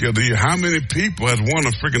Offensive Rookie of the Year? How many people has won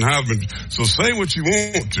a freaking Heisman? So say what you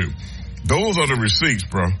want to. Those are the receipts,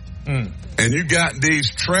 bro. And you got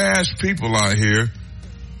these trash people out here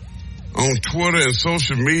on Twitter and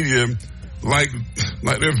social media like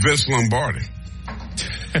they're Vince Lombardi.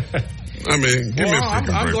 I mean, give me a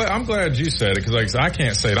freaking break. I'm glad you said it, because I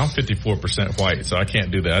can't say it. I'm 54% white, so I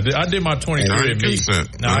can't do that. I did my 23andMe.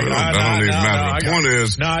 That don't even matter. The point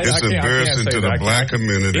is, it's embarrassing to the black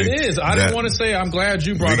community. It is. I didn't want to say. I'm glad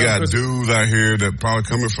you brought it up. We got dudes out here that probably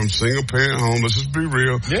coming from single parent homes. Let's just be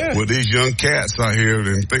real. Yeah. With these young cats out here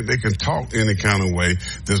and think they can talk any kind of way.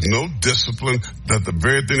 There's no discipline. That the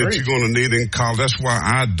very thing that you're going to need in college. That's why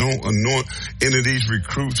I don't anoint any of these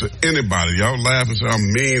recruits or anybody. Y'all laugh and say I'm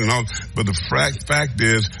mean and all. But the fact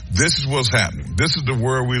is, this is what's happening. This is the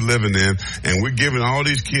world we're living in, and we're giving all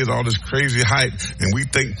these kids all this crazy hype, and we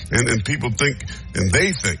think, and people think, and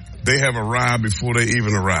they think they have arrived before they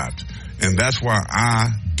even arrived. And that's why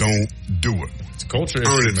I don't do it. It's a culture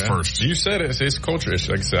issue, Earn it man. first. You said it. It's a culture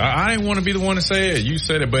issue. Like I said, I didn't want to be the one to say it. You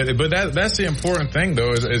said it, but that's the important thing,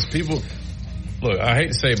 though, is people. Look, I hate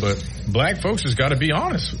to say it, but black folks just got to be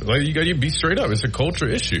honest. Like, you got to be straight up. It's a culture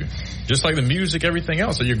issue. Just like the music, everything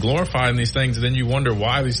else. So you're glorifying these things, and then you wonder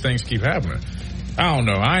why these things keep happening. I don't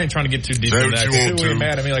know. I ain't trying to get too deep in that. People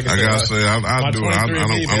mad at me. Like I gotta say, I do it. I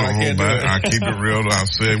don't hold back. I keep it real. I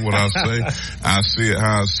say what I say. I see it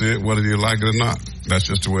how I see it, whether you like it or not. That's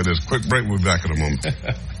just the way it is. Quick break. We'll be back in a moment.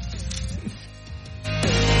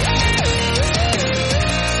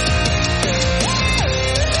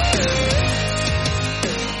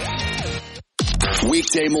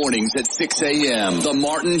 Weekday mornings at 6 a.m. The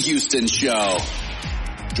Martin Houston Show.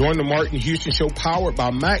 Join the Martin Houston Show, powered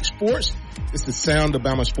by Max Sports. It's the sound of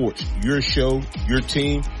Bama Sports. Your show, your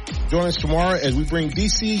team. Join us tomorrow as we bring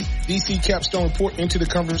DC Capstone Report into the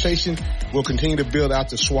conversation. We'll continue to build out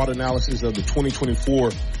the SWOT analysis of the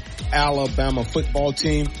 2024 Alabama football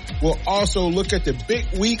team. We'll also look at the big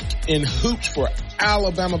week in hoops for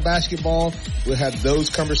Alabama basketball. We'll have those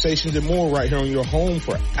conversations and more right here on your home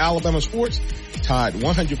for Alabama sports. Tide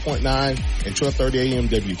 100.9 and 12:30 a.m.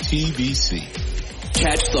 WTBC.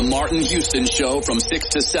 Catch the Martin Houston Show from 6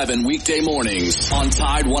 to 7 weekday mornings on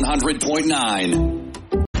Tide 100.9.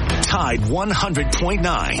 Tide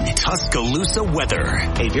 100.9 Tuscaloosa weather.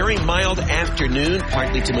 A very mild afternoon,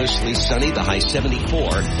 partly to mostly sunny, the high 74.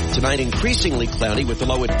 Tonight increasingly cloudy with the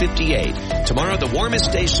low at 58. Tomorrow the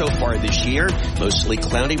warmest day so far this year, mostly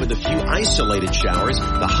cloudy with a few isolated showers,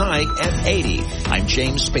 the high at 80. I'm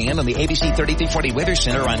James Spann on the ABC 3340 Weather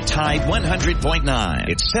Center on Tide 100.9.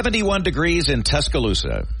 It's 71 degrees in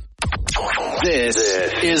Tuscaloosa. This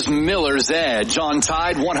is Miller's Edge on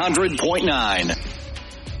Tide 100.9.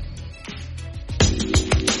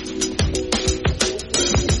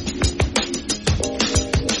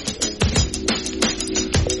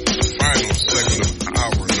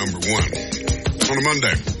 On a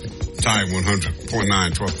Monday, Tide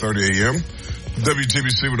 100.9, 12:30 a.m.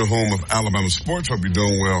 WTBC with the home of Alabama sports. Hope you're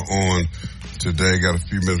doing well on today. Got a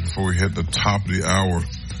few minutes before we hit the top of the hour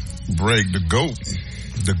break. The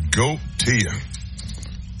GOAT Tia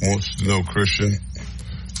wants to know, Christian,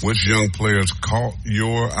 which young players caught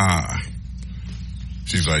your eye?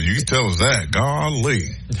 She's like, you can tell us that. Golly.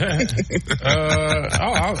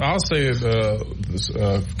 I'll say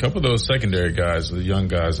a couple of those secondary guys, the young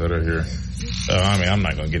guys that are here. I'm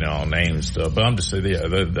not going to get into all names and stuff, but I'm just saying,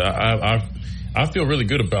 I feel really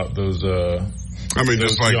good about those. Just like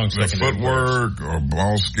the footwork players. Or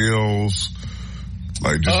ball skills,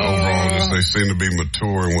 like just overall, just they seem to be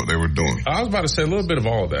mature in what they were doing. I was about to say a little bit of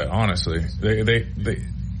all of that. Honestly, they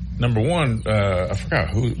number one, I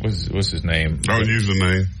forgot what's his name. Don't use the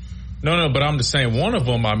name. No, but I'm just saying one of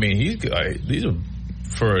them. I mean, he's like, these are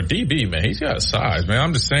for a DB, man. He's got size, man.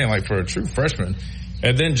 I'm just saying, like for a true freshman,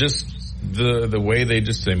 and then just the way they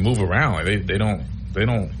move around, like they don't.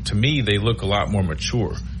 To me, they look a lot more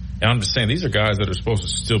mature. And I'm just saying, these are guys that are supposed to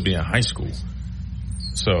still be in high school.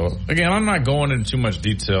 So again, I'm not going into too much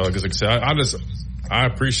detail because, like I said, I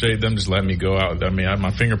appreciate them just letting me go out. I mean,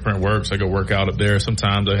 my fingerprint works. I go work out up there.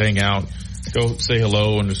 Sometimes I hang out, go say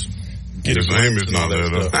hello, and just get His name is not there,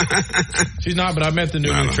 though. She's not, but I met the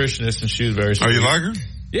new nutritionist, and she was very sweet. Oh, you like her?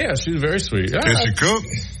 Yeah, she was very sweet. Can she cook?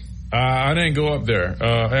 I didn't go up there.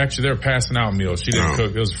 Actually, they were passing out meals. She didn't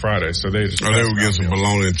cook. It was Friday, so they just. They would get some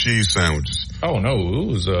bologna and cheese sandwiches. Oh no, it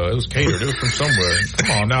was catered. It was from somewhere.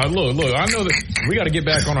 Come on now, look. I know that we got to get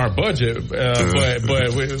back on our budget, but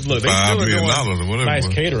look, they still are doing nice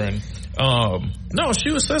catering. No,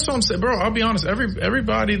 she was said something. Bro, I'll be honest.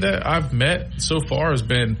 Everybody that I've met so far has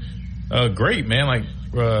been great, man. Like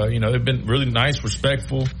they've been really nice,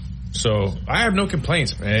 respectful. So I have no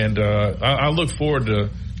complaints, and I look forward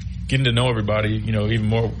to getting to know everybody. Even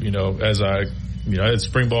more. As as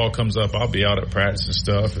spring ball comes up, I'll be out at practice and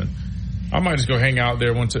stuff, and I might just go hang out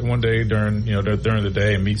there one day during the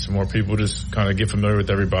day and meet some more people, just kind of get familiar with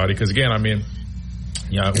everybody. Because again, he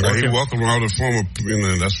welcomed all the former.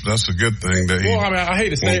 That's a good thing. That I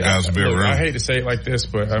hate to say I hate to say it like this,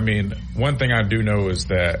 but one thing I do know is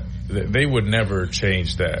that they would never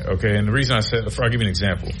change that. Okay, and the reason I said, I'll give you an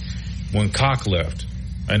example. When Cock left,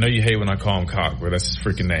 I know you hate when I call him Cock, but that's his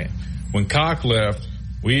freaking name. When Cock left,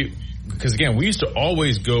 because again, we used to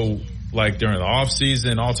always go. Like during the off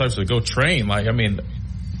season, all types of go train.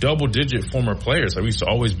 Double digit former players. Like we used to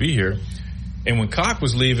always be here. And when Cock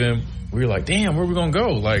was leaving, we were like, damn, where are we going to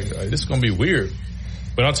go? This is going to be weird.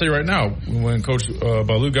 But I'll tell you right now, when Coach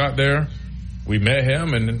Baloo got there, we met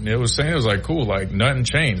him and it was like, cool, like nothing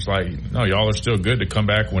changed. Like, no, y'all are still good to come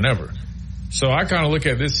back whenever. So I kind of look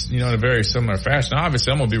at this, in a very similar fashion.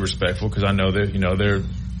 Obviously, I'm going to be respectful because I know that, they're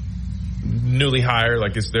newly hired,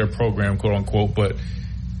 like it's their program, quote unquote, but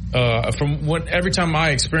every time I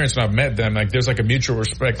experience and I've met them, like there's like a mutual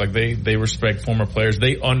respect. Like they respect former players.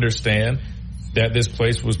 They understand that this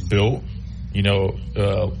place was built,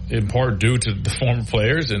 in part due to the former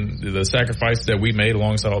players and the sacrifices that we made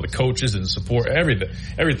alongside all the coaches and support,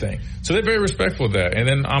 everything. So they're very respectful of that. And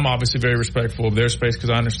then I'm obviously very respectful of their space because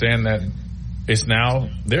I understand that it's now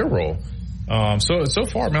their role. So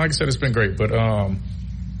far, man, like I said, it's been great. But I'm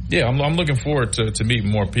looking forward to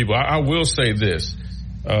meeting more people. I will say this.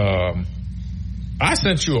 I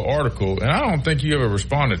sent you an article, and I don't think you ever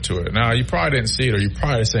responded to it. Now, you probably didn't see it, or you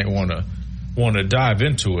probably just ain't want to dive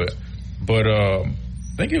into it. But I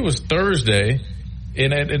think it was Thursday,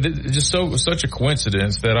 and it's just such a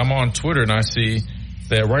coincidence that I'm on Twitter and I see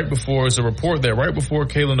that it's a report that right before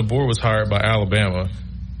Kalen DeBoer was hired by Alabama,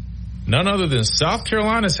 none other than South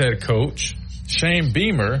Carolina's head coach Shane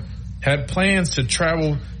Beamer had plans to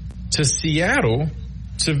travel to Seattle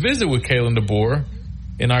to visit with Kalen DeBoer.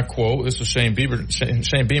 And I quote, this was Shane Beamer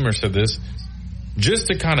said this, just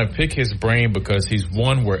to kind of pick his brain because he's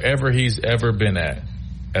won wherever he's ever been at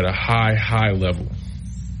a high, high level.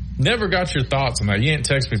 Never got your thoughts on that. You didn't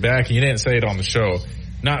text me back and you didn't say it on the show.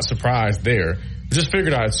 Not surprised there. Just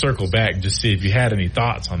figured I'd circle back and just see if you had any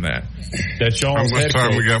thoughts on that. How much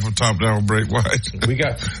time we got for top down break? We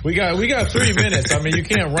got 3 minutes. You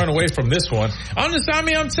can't run away from this one.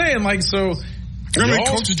 I'm saying so.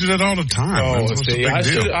 Coaches do that all the time.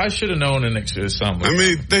 I should have known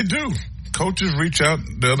something. They do. Coaches reach out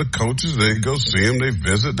to other coaches. They go see them. They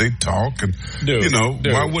visit. They talk. And,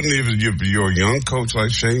 why wouldn't you're a young coach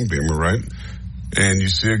like Shane Beamer, right? And you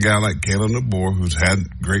see a guy like Kalen DeBoer who's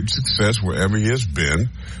had great success wherever he has been.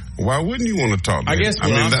 Why wouldn't you want to talk to him?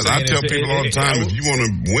 I tell people all the time, if you want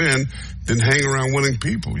to win, then hang around winning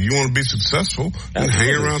people. You want to be successful, then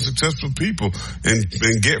hang around successful people and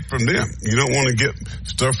get from them. You don't want to get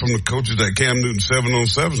stuff from the coaches that Cam Newton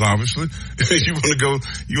 7-on-7s, obviously. you want to go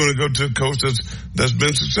to a coach that's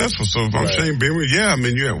been successful. So if I'm Shane Beamer,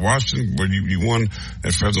 you at Washington where you won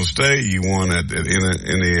at Fresno State, you won at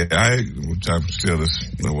NAI, which I'm still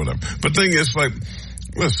whatever. But the thing is,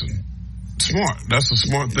 listen. Smart. That's a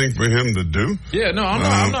smart thing for him to do. Yeah, no,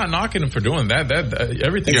 I'm not knocking him for doing that.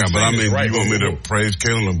 Everything. Yeah, but right. You want me to praise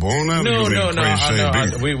Kalen LeBron now? No.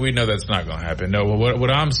 We know that's not going to happen. No, what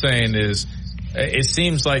I'm saying is, it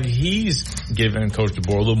seems like he's giving Coach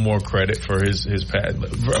DeBoer a little more credit for his pad.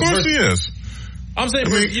 Of course he is. I'm saying,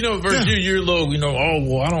 versus you're a little,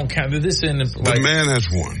 I don't count this in. The man has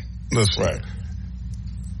won. Listen, right.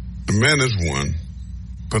 The man has won.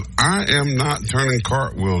 But I am not turning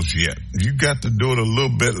cartwheels yet. You got to do it a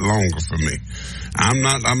little bit longer for me. I'm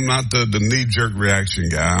not the knee-jerk reaction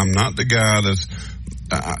guy. I'm not the guy that's,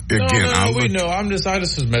 I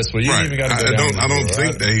just was messing with you. Right. You even got to go I don't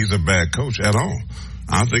think that he's a bad coach at all.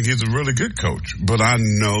 I think he's a really good coach, but I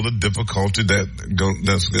know the difficulty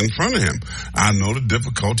that's in front of him. I know the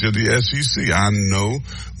difficulty of the SEC. I know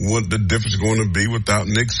what the difference is going to be without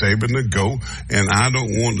Nick Saban to go, and I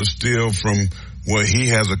don't want to steal from what he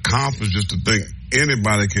has accomplished just to think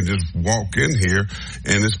anybody can just walk in here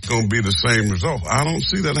and it's going to be the same result. I don't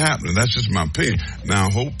see that happening. That's just my opinion. Now,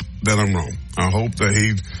 I hope that I'm wrong. I hope that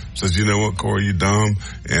he says, you know what, Corey, you dumb,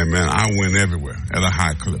 and man, I win everywhere at a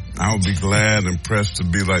high clip. I would be glad and pressed to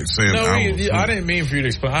be like saying, I didn't mean for you to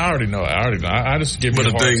explain. I already know. I just give you a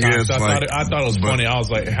hard time. I thought it was funny. I was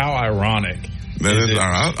like, how ironic. I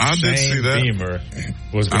did see that. Beamer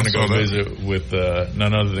was going to go visit with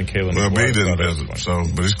none other than Kalen. Well, he didn't visit,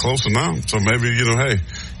 but he's close enough. So maybe,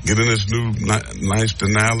 get in this new nice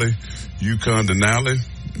Denali, Yukon Denali,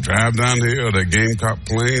 drive down here, or that Gamecock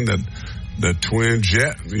plane, that twin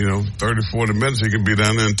jet, 30, 40 minutes, he could be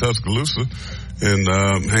down there in Tuscaloosa and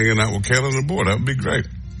hanging out with Kalen and the board. That would be great.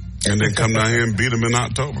 And then come down here and beat him in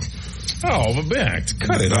October. Oh, but Ben,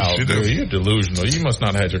 cut it out. You're delusional. You must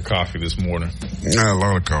not have had your coffee this morning. I had a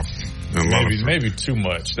lot of coffee. Maybe too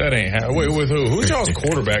much. That ain't Wait, with who? Who's y'all's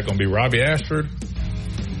quarterback going to be? Robbie Ashford?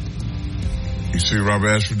 You see what Robbie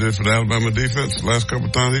Ashford did for the Alabama defense the last couple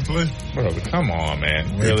of times he played? Bro, come on,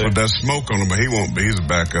 man. Really? He put that smoke on him, but he won't be. He's a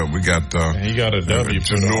backup. We got he got a W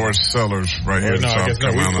put on. Norris Sellers right here in South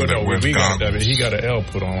Carolina that wears goggles. He got an L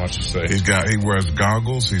put on, I should say. He wears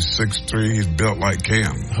goggles. He's 6'3". He's built like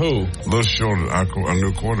Cam. Who? A little shorter, our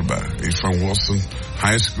new quarterback. He's from Wilson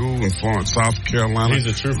High School in Florence, South Carolina. He's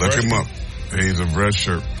a true Look freshman. him up. He's a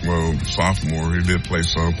redshirt, sophomore. He did play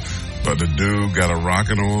some. But the dude got a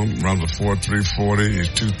rocket on him, runs a 4.3 40. He's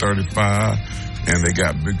 235, and they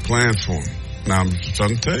got big plans for him. Now, I'm just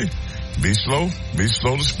trying to tell you, be slow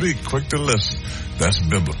to speak, quick to listen. That's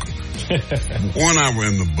biblical. 1 hour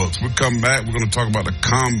in the books. We come back, we're going to talk about the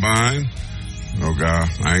combine. Oh, God,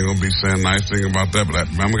 I ain't going to be saying nice thing about that, but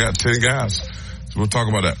remember, I got 10 guys. So we'll talk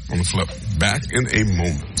about that on the flip. Back in a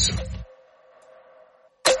moment.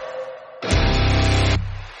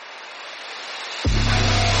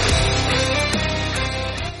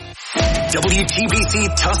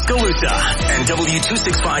 WTBC Tuscaloosa and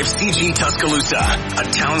W265CG Tuscaloosa, a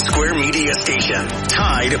Town Square media station.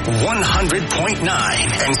 Tide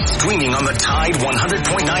 100.9 and streaming on the Tide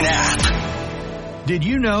 100.9 app. Did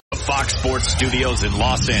you know? The Fox Sports Studios in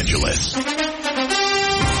Los Angeles.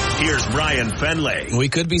 Here's Ryan Fenley. We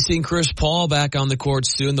could be seeing Chris Paul back on the court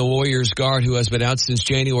soon. The Warriors guard, who has been out since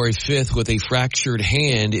January 5th with a fractured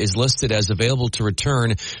hand, is listed as available to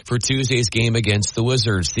return for Tuesday's game against the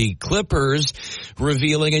Wizards. The Clippers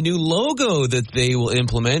revealing a new logo that they will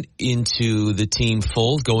implement into the team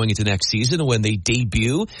fold going into next season when they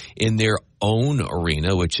debut in their own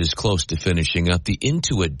arena, which is close to finishing up. The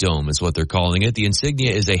Intuit Dome is what they're calling it. The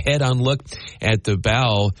insignia is a head-on look at the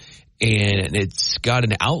bow, and it's got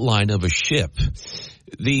an outline of a ship.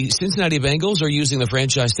 The Cincinnati Bengals are using the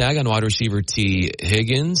franchise tag on wide receiver T.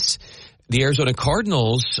 Higgins. The Arizona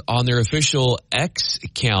Cardinals, on their official X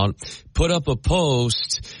account, put up a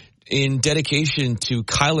post in dedication to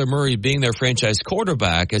Kyler Murray being their franchise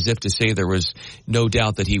quarterback, as if to say there was no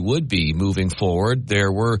doubt that he would be moving forward. There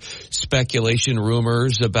were speculation,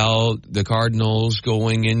 rumors about the Cardinals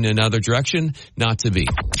going in another direction. Not to be.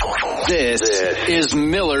 This is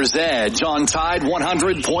Miller's Edge on Tide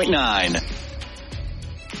 100.9.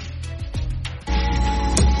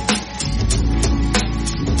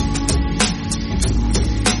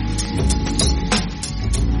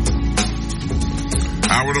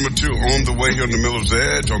 Hour number 2 on the way here on the Miller's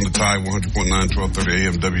Edge on the Tide 100.9, 1230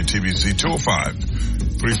 AM WTBC.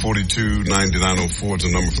 205-342-9904 is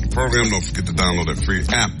the number for the program. Don't forget to download that free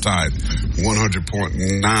app, Tide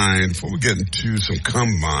 100.9. Before we get into some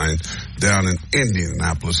combine down in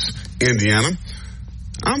Indianapolis, Indiana,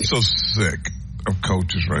 I'm so sick of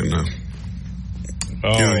coaches right now.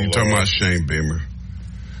 Oh, you know, you're talking about Shane Beamer.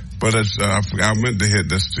 But it's, I meant to hit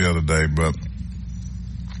this the other day, but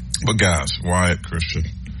guys, Wyatt, Christian,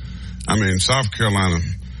 I mean, South Carolina,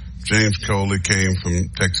 James Coley came from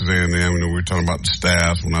Texas A&M, and we were talking about the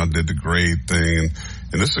staffs when I did the grade thing,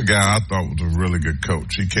 and this is a guy I thought was a really good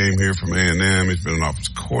coach. He came here from A&M. He's been an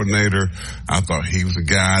offensive coordinator. I thought he was a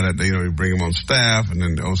guy that, you know, you bring him on staff, and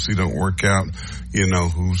then the OC don't work out, you know,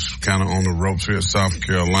 who's kind of on the ropes here at South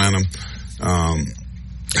Carolina.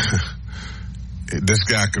 This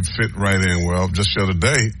guy could fit right in. Well, just the other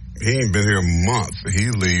day, he ain't been here a month.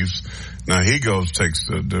 He leaves. Now he takes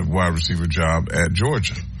the wide receiver job at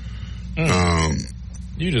Georgia.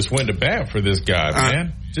 You just went to bat for this guy,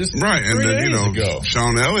 man. Just right, and then, you know, ago.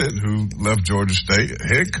 Sean Elliott, who left Georgia State,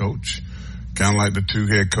 head coach, kind of like the two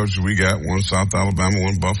head coaches we got, one South Alabama,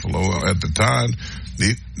 one Buffalo at the Tide.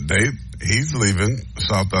 He's leaving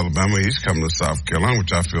South Alabama. He's coming to South Carolina,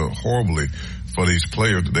 which I feel horribly for these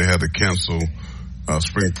players that they had to cancel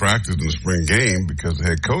spring practice and the spring game because the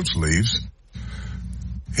head coach leaves.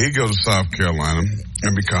 He goes to South Carolina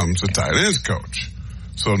and becomes a tight ends coach.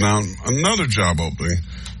 So now another job opening,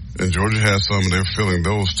 and Georgia has some, and they're filling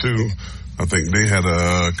those too. I think they had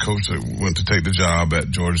a coach that went to take the job at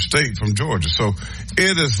Georgia State from Georgia. So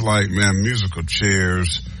it is like, man, musical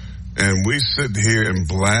chairs, and we sit here and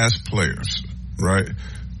blast players, right?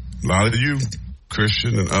 A lot of you,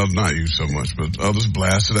 Christian, and others, not you so much, but others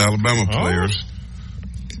blasted Alabama players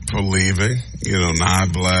for leaving. You know, Nye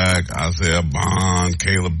Black, Isaiah Bond,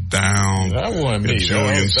 Caleb Downs, that wasn't me.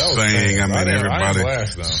 Julian Sang. I mean, everybody.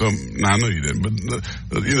 I know you didn't,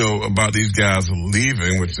 but you know about these guys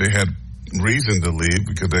leaving, which they had reason to leave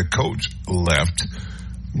because their coach left.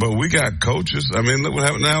 But we got coaches. I mean, look what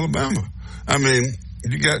happened to Alabama. I mean,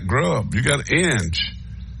 you got Grubb, you got Inge,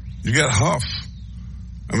 you got Huff.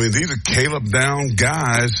 I mean, these are Caleb Down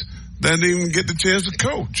guys that didn't even get the chance to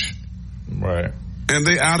coach. Right. And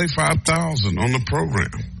they outed 5,000 on the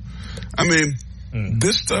program. I mean,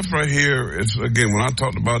 this stuff right here is, again, when I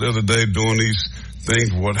talked about the other day doing these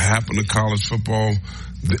things, what happened to college football,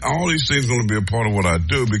 all these things are going to be a part of what I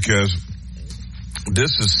do because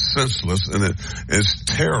this is senseless and it's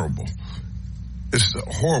terrible. It's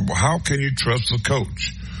horrible. How can you trust a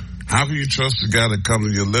coach? How can you trust the guy that comes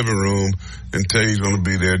in your living room and tell you he's going to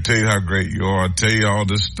be there, tell you how great you are, tell you all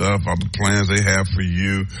this stuff, all the plans they have for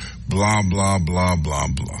you, blah, blah, blah, blah,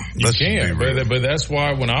 blah. You can't, but that's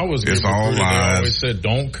why when I was it's all lies. I always said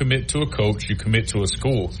don't commit to a coach, you commit to a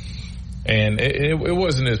school. And it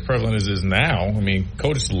wasn't as prevalent as it is now. I mean,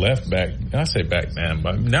 coaches left back, I say back then,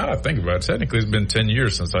 but now that I think about it, technically it's been 10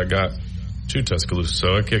 years since I got to Tuscaloosa,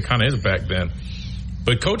 so it kind of is back then.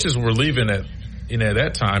 But coaches were leaving at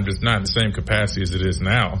that time, just not in the same capacity as it is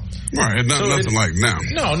now. Right, nothing like now.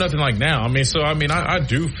 No, nothing like now. I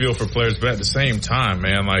do feel for players, but at the same time,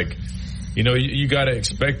 man, like, you know, you got to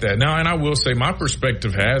expect that. Now, and I will say my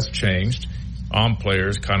perspective has changed on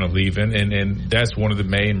players kind of leaving, and that's one of the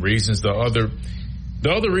main reasons. The other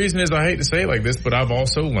reason is, I hate to say it like this, but I've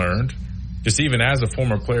also learned, just even as a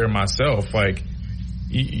former player myself, like,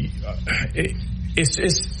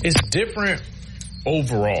 it's different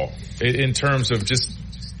overall in terms of just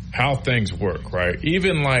how things work, right?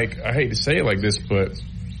 Even like, I hate to say it like this, but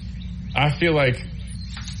I feel like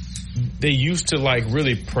they used to like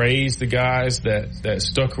really praise the guys that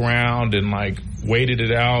stuck around and like waited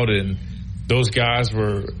it out, and those guys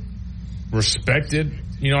were respected,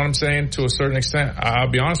 you know what I'm saying, to a certain extent. I'll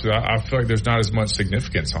be honest with you, I feel like there's not as much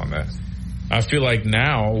significance on that. I feel like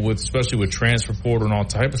now, especially with transfer portal and all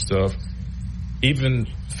type of stuff, even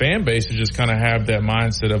fan bases just kind of have that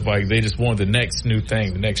mindset of like they just want the next new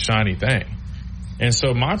thing, the next shiny thing. And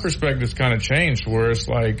so my perspective's kind of changed where it's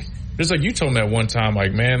like, just like you told me that one time,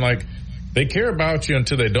 like, man, like they care about you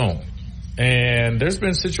until they don't. And there's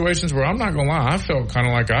been situations where I'm not going to lie, I felt kind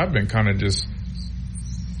of like I've been kind of just,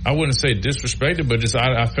 I wouldn't say disrespected, but just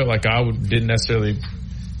I felt like I didn't necessarily,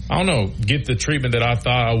 I don't know, get the treatment that I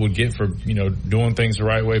thought I would get for, you know, doing things the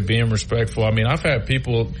right way, being respectful. I mean, I've had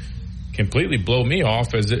people completely blow me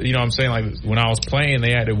off as, you know what I'm saying, like when I was playing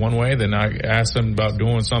they acted one way, then I asked them about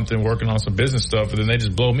doing something, working on some business stuff, and then they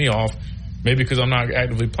just blow me off, maybe because I'm not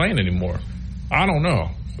actively playing anymore. I don't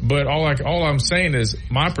know. But all I'm saying is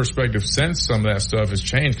my perspective since some of that stuff has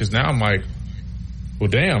changed, because now I'm like, well,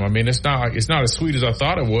 damn, I mean, it's not as sweet as I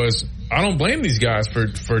thought it was. I don't blame these guys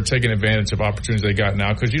for taking advantage of opportunities they got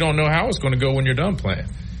now, because you don't know how it's going to go when you're done playing.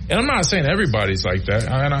 And I'm not saying everybody's like that,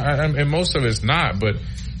 and most of it's not, but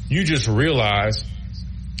you just realize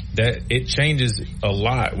that it changes a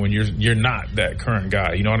lot when you're not that current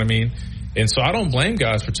guy. You know what I mean? And so I don't blame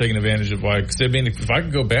guys for taking advantage of, like, I mean, if I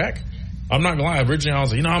could go back, I'm not going to lie. Originally, I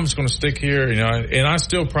was like, I'm just going to stick here, and I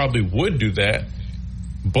still probably would do that.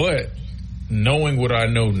 But knowing what I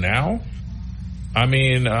know now, I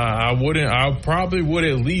mean, I probably would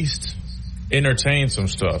at least entertain some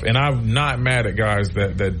stuff. And I'm not mad at guys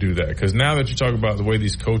that do that, because now that you talk about the way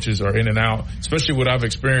these coaches are in and out, especially what I've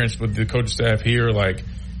experienced with the coaching staff here, like,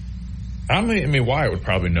 Wyatt would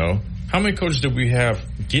probably know. How many coaches did we have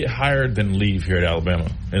get hired then leave here at Alabama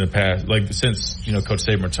in the past, like since, Coach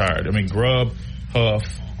Saban retired? I mean, Grubb, Huff,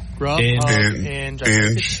 and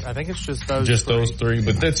I think it's just those three.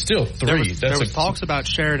 But that's still three. There was talks about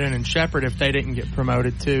Sheridan and Shepard if they didn't get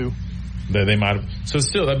promoted too. That they might have. So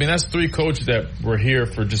still, I mean, that's three coaches that were here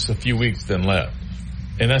for just a few weeks then left.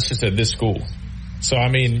 And that's just at this school. So, I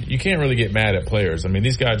mean, you can't really get mad at players. I mean,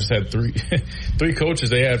 these guys just had three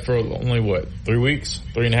coaches they had for only, 3 weeks,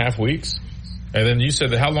 3.5 weeks? And then you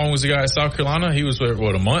said that how long was the guy at South Carolina? He was,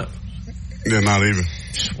 what, a month? Yeah, not even.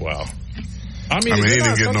 Wow. I mean, he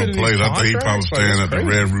didn't get no plays. I think he probably was staying at the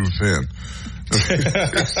Red Roof Inn.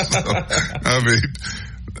 I mean,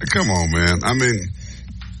 come on, man. I mean,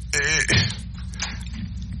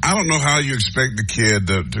 I don't know how you expect the kid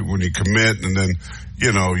to when you commit and then,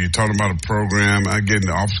 you're talking about a program. I get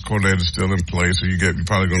the office coordinator still in place, so you're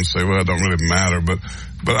probably going to say, well, it don't really matter. But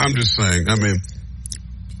I'm just saying, I mean,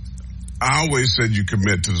 I always said you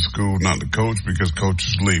commit to the school, not the coach, because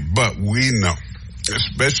coaches leave. But we know,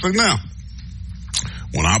 especially now,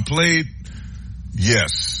 when I played,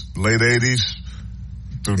 yes, late 80s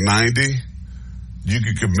through 90, you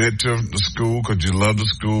could commit to the school because you love the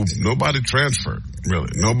school. Nobody transferred, really.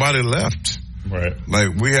 Nobody left. Right.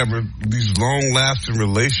 Like, we have these long-lasting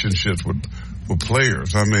relationships with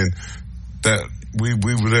players. I mean, that we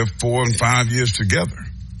were there 4 and 5 years together,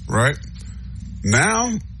 right?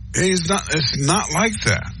 Now, it's not like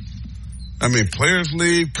that. I mean, players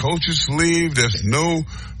leave, coaches leave. There's no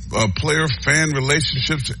player-fan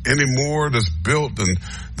relationships anymore that's built and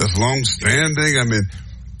that's long-standing. I mean,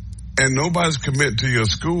 and nobody's committed to your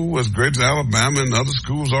school as great as Alabama and other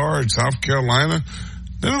schools are in South Carolina.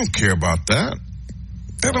 They don't care about that.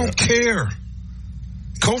 They don't care.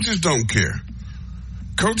 Coaches don't care.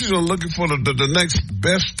 Coaches are looking for the next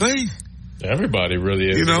best thing. Everybody really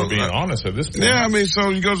is, being honest at this point. Yeah, I mean, so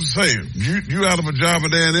you go to say, you out of a job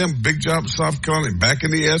at A&M, big job at South Carolina, back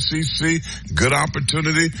in the SEC, good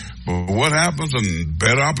opportunity. But what happens? And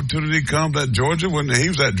better opportunity comes at Georgia. When he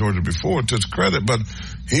was at Georgia before, to his credit, but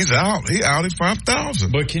he's out. He out at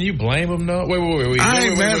 5,000. But can you blame him, though? Wait. I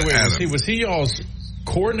ain't mad at him. Was he y'all's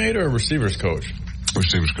coordinator or receivers coach?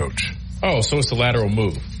 Receivers coach. Oh, so it's a lateral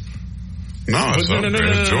move. No, it's no. I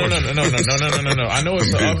know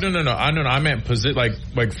it's no. I meant position,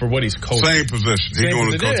 like for what he's coaching. Same position. He's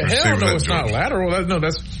going to coach receivers. Hell no, it's not lateral.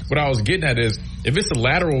 That's what I was getting at. Is if it's a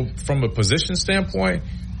lateral from a position standpoint,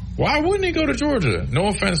 why wouldn't he go to Georgia? No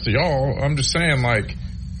offense to y'all, I'm just saying, like,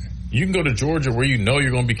 you can go to Georgia where you're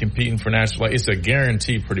going to be competing for national. Like, it's a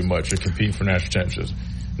guarantee, pretty much, you're competing for national championships.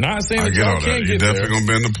 Not saying that y'all can't get there. You're definitely going to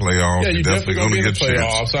be in the playoffs. Yeah, you're definitely going to be in the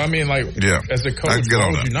playoffs. So, I mean, like, as a coach, why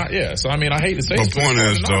would you not? Yeah, so, I mean, I hate to say it. The point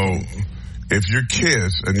is, though, if your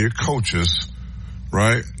kids and your coaches,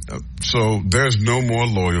 right, so there's no more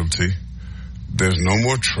loyalty. There's no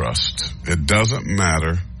more trust. It doesn't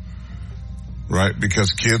matter, right,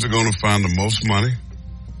 because kids are going to find the most money.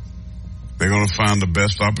 They're going to find the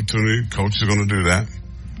best opportunity. Coaches are going to do that.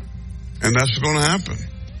 And that's going to happen.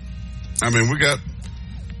 I mean, we got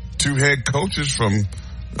 2 head coaches from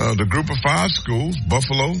the Group of 5 schools,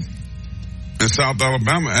 Buffalo and South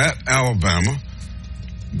Alabama, at Alabama,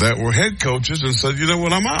 that were head coaches and said, you know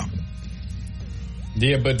what, I'm out.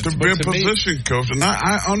 Yeah, but to be a position coach, and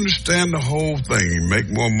I understand the whole thing. You make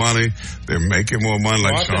more money, they're making more money.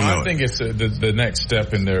 Like I think it's the next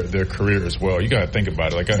step in their career as well. You got to think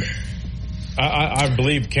about it. Like I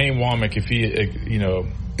believe Kane Womack, if he,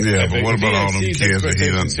 yeah, but what about all them kids that he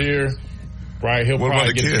done here? Right, he'll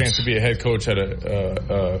probably get a chance to be a head coach at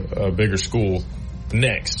a bigger school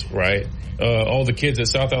next, right? All the kids at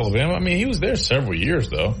South Alabama, I mean, he was there several years,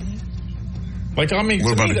 though. Like, I mean,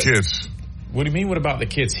 what about the kids? What do you mean, what about the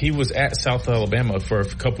kids? He was at South Alabama for a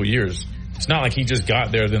couple years. It's not like he just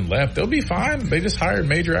got there then left. They'll be fine. They just hired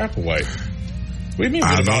Major Applewhite. What do you mean,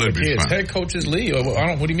 what about the kids? Head coaches leave.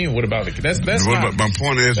 What do you mean, what about the kids? My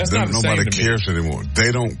point is that nobody cares anymore.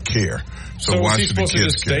 They don't care. So why is he supposed to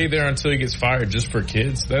just stay there until he gets fired just for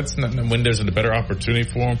kids? That's not when there's a better opportunity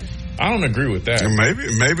for him. I don't agree with that. And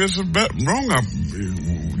maybe it's wrong.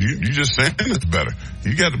 You just saying it's better.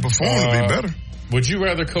 You got to perform to be better. Would you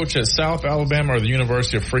rather coach at South Alabama or the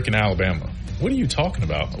University of freaking Alabama? What are you talking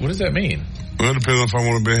about? What does that mean? Well, it depends on if I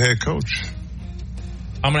want to be a head coach.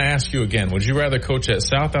 I'm going to ask you again. Would you rather coach at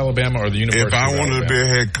South Alabama or the University of Alabama? If I wanted to be a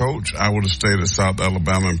head coach, I would have stayed at South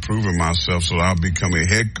Alabama and proven myself so that I'll become a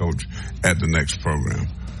head coach at the next program.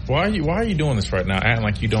 Why are you doing this right now, acting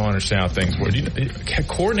like you don't understand how things work?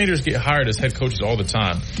 Coordinators get hired as head coaches all the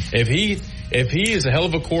time. If he is a hell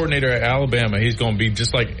of a coordinator at Alabama, he's going to be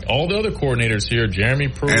just like all the other coordinators here. Jeremy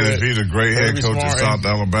Pruitt. And if he's a great head coach at South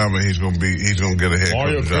Alabama, he's going to get a head coach job.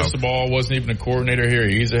 Mario Cristobal wasn't even a coordinator here.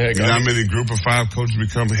 He's a head coach. You know how many group of 5 coaches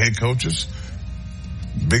become head coaches?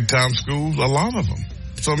 Big time schools, a lot of them.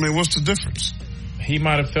 So I mean, what's the difference? He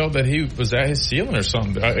might have felt that he was at his ceiling or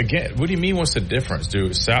something. Again, what do you mean what's the difference,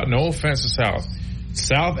 dude? No offense to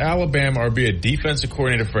South Alabama, or be a defensive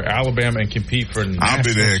coordinator for Alabama and compete for national I'll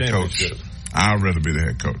be the head championship. Coach. I'd rather be the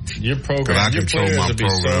head coach. Your program, your players would be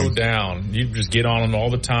so down. You just get on them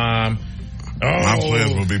all the time. My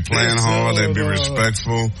players will be playing hard. They'll be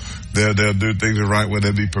respectful. They'll do things the right way.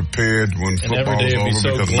 They'll be prepared when football's over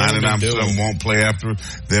because 99% of them won't play after.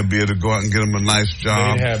 They'll be able to go out and get them a nice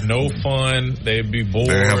job. They'd have no fun. They'd be bored.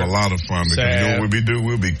 They'd have a lot of fun because sad. You know what we do?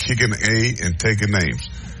 We'll be kicking A and taking names.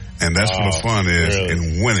 And that's what the fun is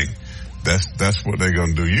in winning. That's what they're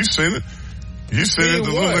going to do. You seen it. You said it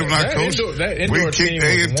the little when I coached. We kicked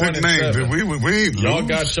A and took names. We ain't Y'all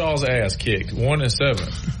got y'all's ass kicked.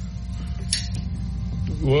 1-7.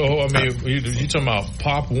 Well, I mean, you talking about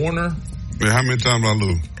Pop Warner? Yeah, how many times I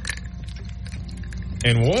lose?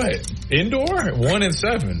 And what? Indoor?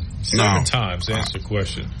 1-7. 7 times. Answer the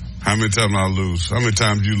question. How many times I lose? How many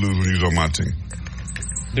times you lose when you was on my team?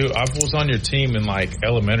 Dude, I was on your team in like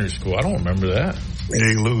elementary school. I don't remember that. You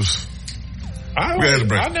ain't lose. I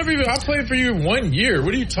played for you 1 year.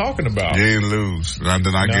 What are you talking about? You ain't lose. Then I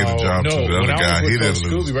gave the job to the other guy. He didn't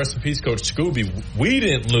lose. Scooby, rest in peace, Coach Scooby. We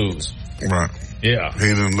didn't lose. Right. Yeah. He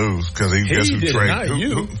didn't lose because he did trained. Not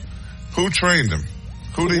you. Who trained him?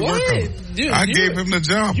 Who did he work on? Dude, I gave him the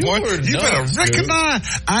job, boy. You better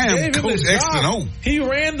recognize I am Coach X and O. He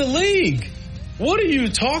ran the league. What are you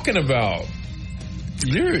talking about?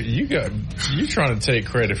 You trying to take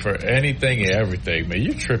credit for anything and everything, man.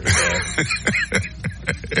 You're tripping, man.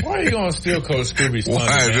 Why are you going to steal Coach Scooby's thunder,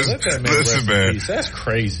 man? Let that man rest in peace. That's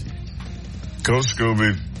crazy. Coach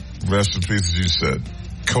Scooby, rest in peace, as you said.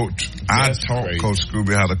 I taught Coach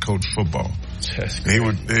Scooby how to coach football. If he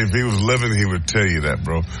was living, he would tell you that,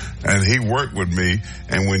 bro. And he worked with me.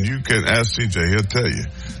 And when you can ask CJ, he'll tell you.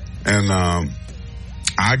 And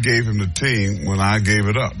I gave him the team when I gave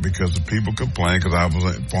it up because the people complained because I was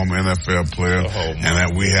a former NFL player and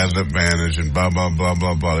that we had an advantage and blah, blah, blah,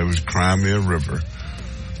 blah, blah. It was crying me a river,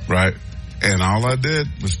 right? And all I did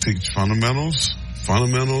was teach fundamentals,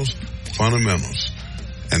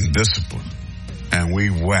 and discipline. And we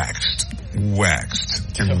waxed.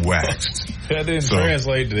 That didn't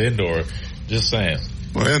translate to the indoor. Just saying.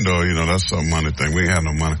 Well, indoor, that's some money thing. We ain't have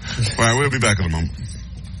no money. All right, we'll be back in a moment.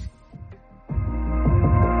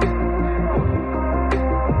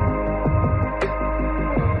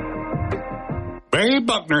 Ray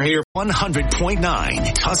Buckner here.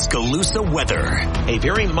 100.9 Tuscaloosa weather. A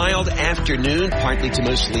very mild afternoon, partly to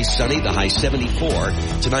mostly sunny, the high 74.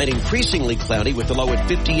 Tonight increasingly cloudy with the low at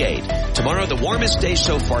 58. Tomorrow the warmest day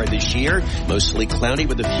so far this year, mostly cloudy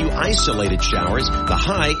with a few isolated showers, the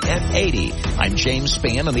high at 80. I'm James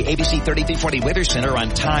Spann on the ABC 3340 Weather Center on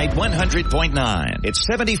Tide 100.9. It's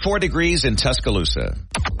 74 degrees in Tuscaloosa.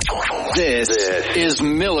 This is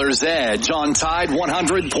Miller's Edge on Tide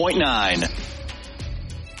 100.9.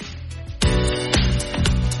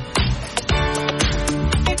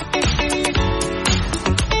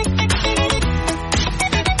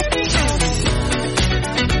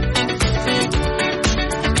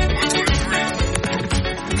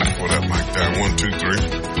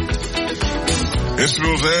 It's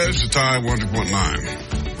Miller's Edge, the Tide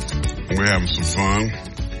 100.9. We're having some fun.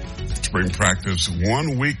 Spring practice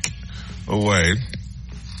 1 week away.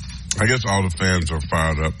 I guess all the fans are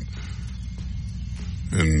fired up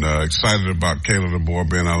and excited about Caleb DeBoer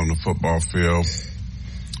being out on the football field,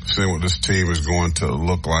 seeing what this team is going to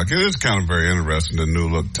look like. It is kind of very interesting, the new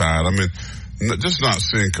look Tide. I mean, just not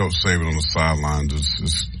seeing Coach Saban on the sidelines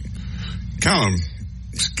is kind of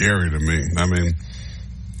scary to me. I mean,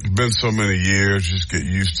 it's been so many years, you just get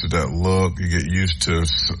used to that look. You get used to,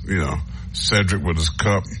 Cedric with his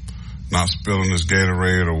cup, not spilling his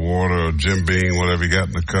Gatorade or water or Jim Beam, whatever he got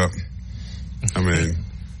in the cup. I mean,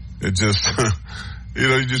 it just,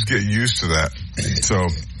 you just get used to that. So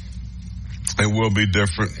it will be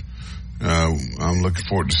different. I'm looking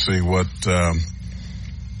forward to see what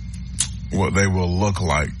they will look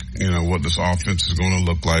like. What this offense is going to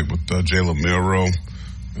look like with Jalen Milroe,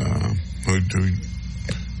 who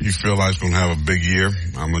you feel like is going to have a big year.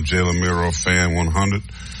 I'm a Jalen Milroe fan, 100.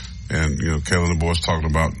 And, Kalen and the boys talking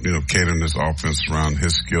about, catering this offense around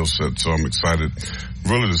his skill set. So I'm excited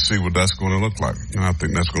really to see what that's going to look like. And I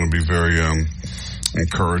think that's going to be very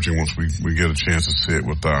encouraging once we get a chance to see it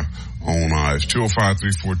with our own eyes.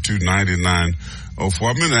 205-342-9904.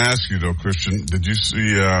 I'm going to ask you, though, Christian, did you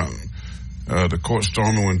see the court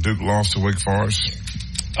storming when Duke lost to Wake Forest?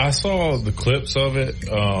 I saw the clips of it.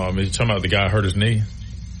 You're talking about the guy hurt his knee?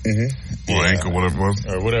 Mm-hmm. Or ankle, whatever it was.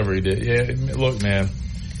 Or whatever he did. Yeah, look, man,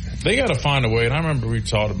 they got to find a way. And I remember we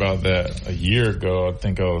talked about that a year ago. I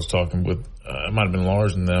think I was talking with, it might have been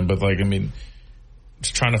Lars and them, but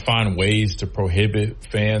just trying to find ways to prohibit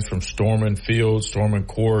fans from storming fields, storming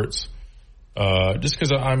courts. Just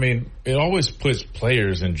because, it always puts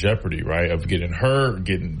players in jeopardy, right, of getting hurt,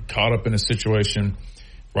 getting caught up in a situation,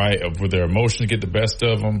 right, of where their emotions get the best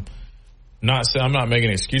of them. I'm not making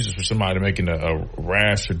excuses for somebody making a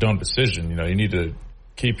rash or dumb decision. You need to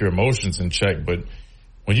keep your emotions in check. But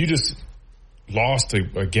when you just lost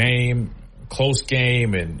a game, close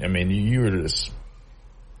game, and, you were just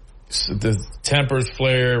the tempers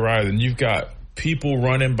flare, right, and you've got people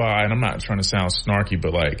running by, and I'm not trying to sound snarky,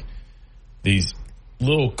 but these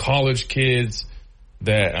little college kids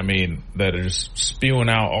that are just spewing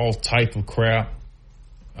out all type of crap.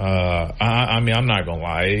 I'm not gonna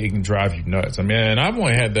lie, it can drive you nuts. And I've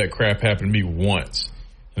only had that crap happen to me once,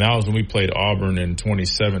 and that was when we played Auburn in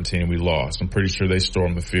 2017 and we lost. I'm pretty sure they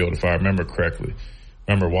stormed the field, if I remember correctly.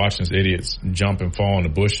 I remember watching these idiots jump and fall in the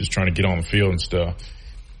bushes trying to get on the field and stuff.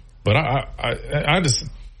 But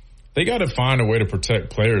they got to find a way to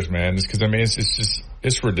protect players, man. Just because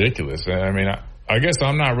it's ridiculous. I guess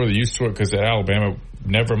I'm not really used to it because at Alabama,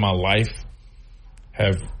 never in my life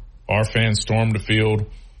have our fans stormed the field,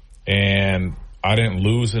 and I didn't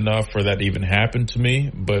lose enough for that to even happen to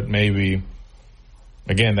me. But maybe,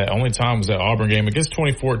 again, that only time was that Auburn game. I guess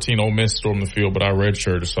 2014, Ole Miss stormed the field, but I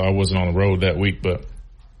redshirted, so I wasn't on the road that week. But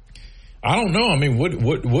I don't know.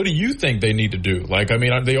 What do you think they need to do?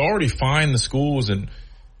 They already fined the schools and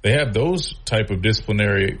they have those type of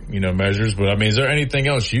disciplinary, measures. But is there anything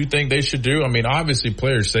else you think they should do? Obviously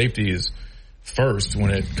player safety is first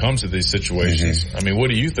when it comes to these situations. Mm-hmm.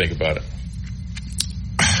 What do you think about it?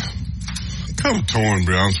 Kind of torn, to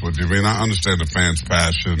be honest with you. I understand the fans'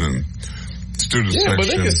 passion and student section. Yeah, but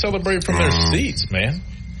they can celebrate from their seats, man.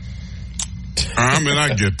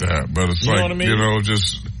 I get that, but it's you know what I mean?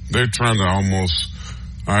 Just they're trying to almost,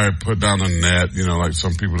 put down a net, like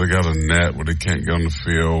some people, they got a net where they can't get on the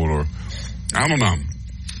field, or I don't know.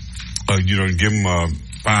 Give them a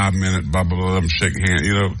 5-minute, blah, blah, blah, let them shake hands,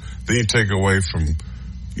 then you take away from,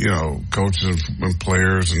 coaches and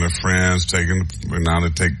players and their friends now they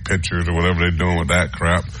take pictures or whatever they're doing with that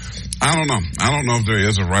crap. I don't know. I don't know if there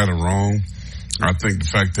is a right or wrong. I think the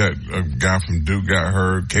fact that a guy from Duke got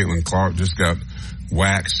hurt, Caitlin Clark just got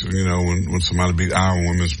waxed, when somebody beat Iowa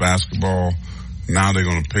women's basketball. Now they're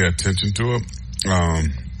going to pay attention to it. I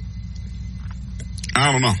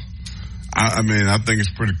don't know. I think it's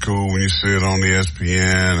pretty cool when you see it on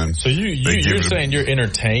ESPN. And so you're saying you're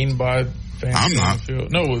entertained by fans? I'm not.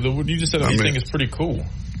 No, you just said you think it's pretty cool.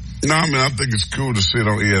 No, I think it's cool to see it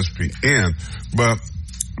on ESPN, but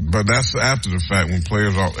that's after the fact when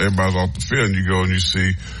everybody's off the field and you go and you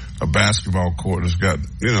see a basketball court that's got,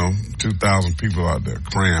 2,000 people out there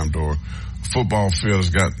crammed, or a football field that's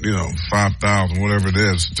got, 5,000, whatever it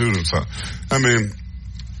is, students. I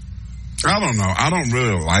don't know. I don't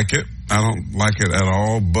really like it. I don't like it at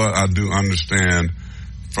all, but I do understand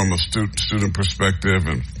from a student perspective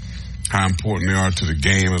and how important they are to the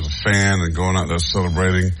game as a fan and going out there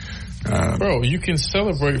celebrating. Bro, you can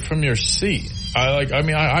celebrate from your seat. I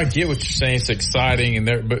get what you're saying. It's exciting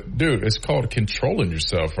but dude, it's called controlling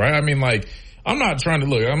yourself, right? I'm not trying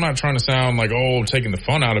to sound like, taking the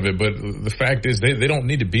fun out of it, but the fact is they don't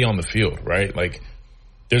need to be on the field, right?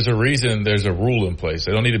 There's a reason there's a rule in place.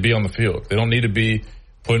 They don't need to be on the field. They don't need to be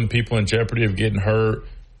putting people in jeopardy of getting hurt,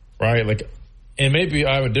 right? And maybe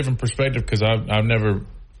I have a different perspective because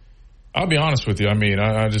I'll be honest with you.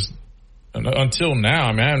 I just, until now,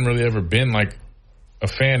 I hadn't really ever been a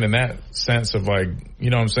fan in that sense of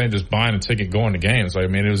just buying a ticket, going to games.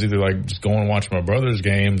 It was either just going and watching my brother's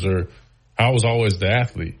games, or I was always the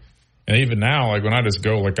athlete. And even now, like when I just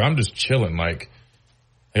go, like I'm just chilling. Like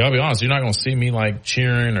I'll be honest, you're not going to see me like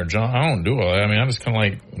cheering or jumping. I don't do all that. I mean, I'm just kind of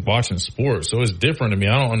like watching sports. So it's different to me.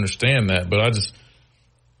 I don't understand that. But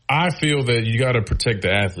I feel that you got to protect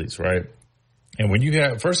the athletes, right? And when you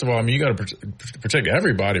have, first of all, I mean, you got to protect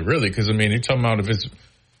everybody, really. Because, I mean, you're talking about if it's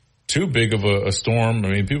too big of a storm. I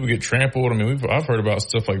mean, people get trampled. I mean, I've heard about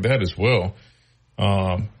stuff like that as well.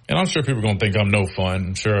 And I'm sure people are going to think I'm no fun.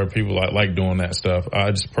 I'm sure people like doing that stuff.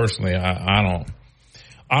 I just personally, I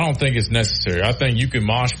don't think it's necessary. I think you can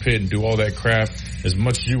mosh pit and do all that crap as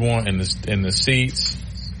much as you want in the seats,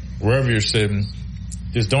 wherever you're sitting.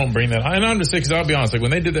 Just don't bring that. And I'm just saying, because I'll be honest, like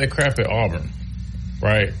when they did that crap at Auburn,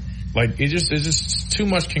 right? Like it's just too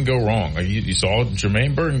much can go wrong. Like you saw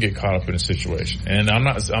Jermaine Burton get caught up in a situation, and I'm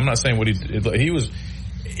not saying what he was.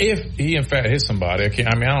 If he in fact hit somebody, I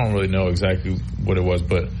don't really know exactly what it was,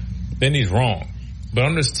 but then he's wrong. But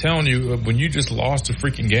I'm just telling you, when you just lost a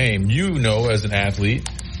freaking game, you know, as an athlete,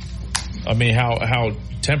 I mean, how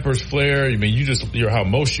tempers flare. I mean, you're how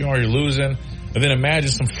emotional you are, you're losing. And then imagine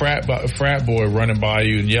some frat boy running by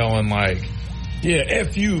you and yelling like, yeah,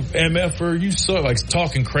 F you, MFer, you suck, like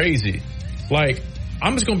talking crazy. Like,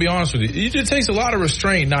 I'm just going to be honest with you. It takes a lot of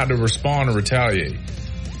restraint not to respond or retaliate.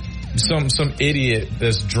 Some idiot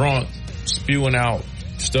that's drunk spewing out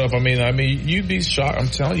stuff. I mean, you'd be shocked. I'm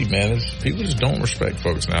telling you, man, people just don't respect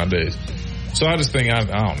folks nowadays. So I just think, I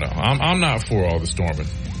don't know. I'm not for all the storming.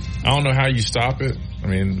 I don't know how you stop it. I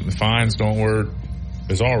mean, the fines don't work.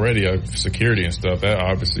 There's already a security and stuff. That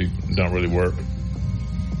obviously don't really work.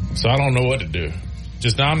 So I don't know what to do.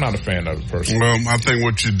 Just now, I'm not a fan of it personally. Well, I think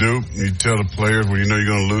what you do, you tell the players when you know you're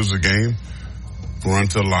going to lose the game, run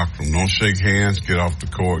to the locker room. Don't shake hands. Get off the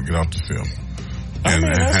court. Get off the field. And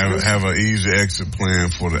have an easy exit plan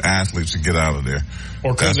for the athletes to get out of there.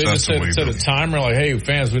 Or could they just set a timer like, hey,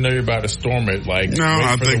 fans, we know you're about to storm it. Like, no,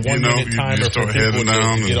 I think, you start heading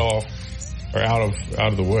down to get off or out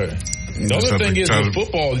of the way. The other thing is with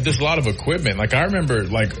football, there's a lot of equipment. Like, I remember,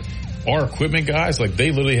 like, our equipment guys, like,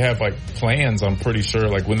 they literally have, like, plans, I'm pretty sure,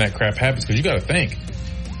 like, when that crap happens. Because you got to think.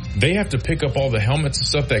 They have to pick up all the helmets and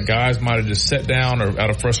stuff that guys might have just set down or out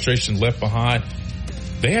of frustration left behind.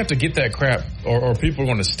 They have to get that crap or people are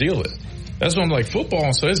going to steal it. That's what I'm like,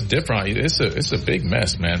 football, so it's different. It's a big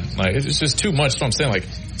mess, man. Like, it's just too much. So I'm saying, like,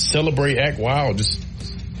 celebrate, act wild. Just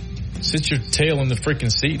sit your tail in the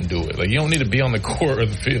freaking seat and do it. Like, you don't need to be on the court or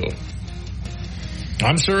the field.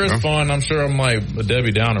 I'm sure it's fun. I'm sure I'm like a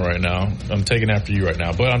Debbie Downer right now. I'm taking after you right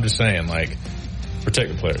now. But I'm just saying, like, protect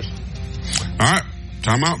the players. All right.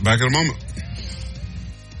 Time out. Back in a moment.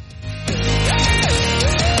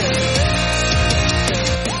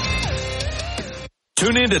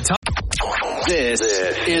 Tune in to This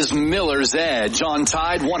is Miller's Edge on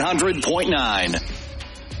Tide 100.9.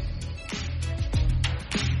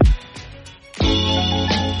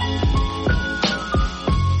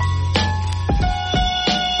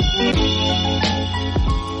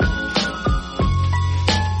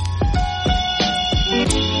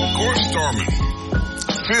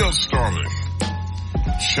 Field storming.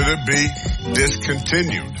 Should it be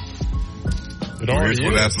discontinued? Here's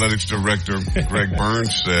what Athletics Director Greg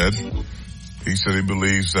Burns said. He said he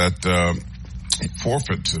believes that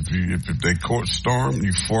forfeits, if they court storm,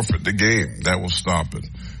 you forfeit the game. That will stop it.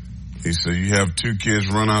 He said you have two kids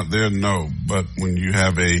run out there, no. But when you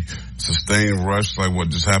have a sustained rush like what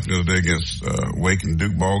just happened today against Wake and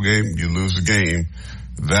Duke ball game, you lose the game.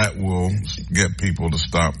 That will get people to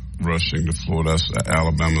stop rushing the floor. That's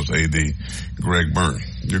Alabama's AD, Greg Byrne.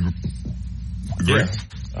 You agree? Yeah,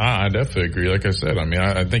 I definitely agree. Like I said, I mean,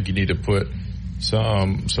 I think you need to put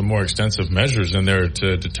some more extensive measures in there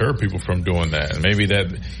to deter people from doing that. And maybe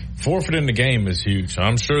that forfeiting the game is huge.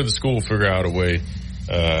 I'm sure the school will figure out a way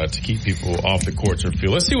to keep people off the courts or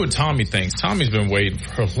field. Let's see what Tommy thinks. Tommy's been waiting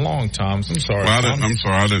for a long time. I'm sorry. Well,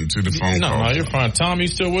 I didn't see the phone call. No, you're fine. Tommy, you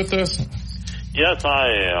still with us? Yes,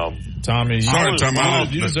 I am. Tommy,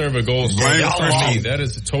 you deserve a gold star. That's on me. That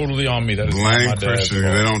is totally on me. That is blame my dad's Christian.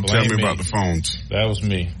 They don't tell me about the phones. That was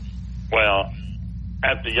me. Well,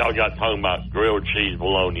 after y'all got talking about grilled cheese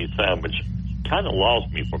bologna sandwich, kind of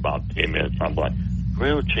lost me for about 10 minutes. I'm like,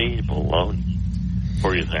 grilled cheese bologna?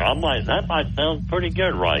 What do you think? I'm like, that might sound pretty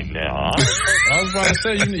good right now. I was about to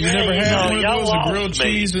say, you never had one of those, a grilled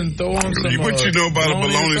cheese and throw on some what you know about a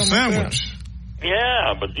bologna sandwich?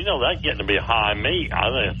 Yeah, but you know, that's getting to be high meat.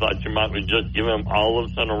 I thought you might be just giving them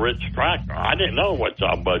olives and a rich cracker. I didn't know what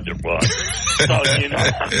y'all budget was. So, you know,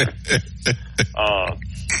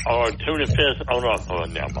 or tuna fish. Oh, no,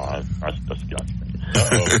 never mind. That's disgusting.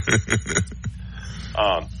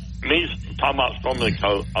 Me talking about storming the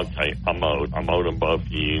coat, okay, I'm owed them both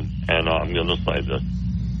of you. And I'm going to say this.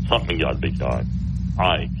 something got to be done.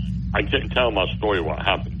 I couldn't tell my story what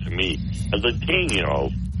happened to me. As a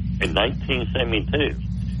 10-year-old in 1972,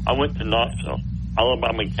 I went to Knoxville.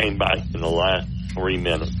 Alabama came back in the last 3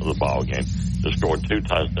 minutes of the ball game to score 2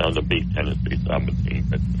 touchdowns to beat Tennessee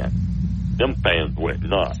 17-10. Them fans went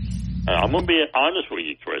nuts. And I'm going to be honest with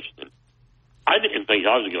you, Christian. I didn't think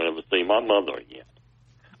I was going to ever see my mother again.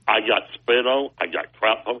 I got spit on. I got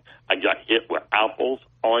crap on. I got hit with apples,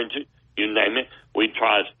 oranges, you name it. We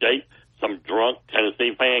tried to escape. Some drunk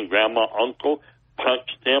Tennessee fan, grandma, uncle,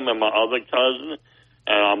 punched him and my other cousin.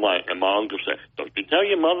 And I'm like, and my uncle said, don't you tell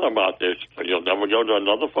your mother about this, because you'll never go to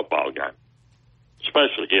another football game,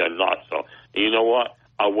 especially here in Knoxville. And you know what?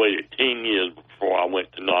 I waited 10 years before I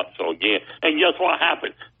went to Knoxville again. And guess what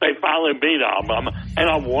happened? They finally beat Alabama, and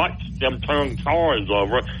I watched them turn cars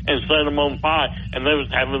over and set them on fire, and they was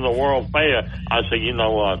having the World Fair. I said, you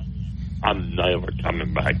know what? I'm never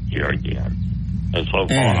coming back here again. And so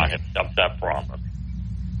far, I have kept that promise.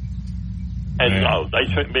 And no, they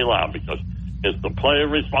shouldn't be allowed, because it's the player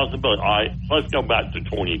responsibility. All right, let's go back to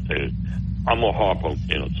 22. I'm going to harp on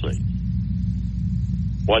Tennessee.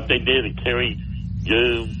 What they did to Kerry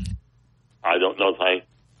Goo, I don't know things,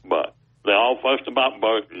 but they all fussed about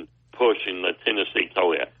Burton pushing the Tennessee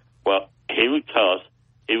co-ed. Well, he was cussed.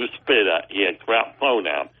 He was spit at. He had crap thrown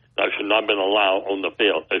at him. That should not have been allowed on the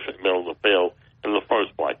field. They shouldn't have been on the field in the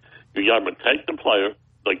first place. You got to protect the player,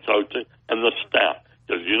 the coaches, and the staff.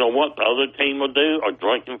 Because you know what the other team will do, or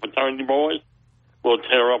drinking fraternity boys? Will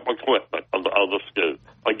tear up equipment of the other school.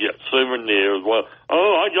 Or get souvenirs. Well,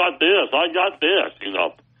 oh, I got this, you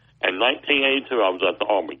know. In 1982, I was at the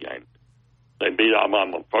Auburn game. They beat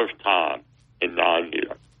Alabama the first time in 9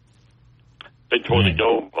 years. They tore the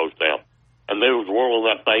goalpost down, and they was whirling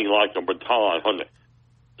that thing like a baton.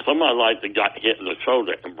 Somebody like that got hit in the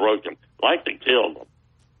shoulder and broke him, like they killed them.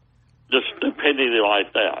 Just stupidity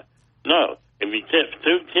like that. No, if you catch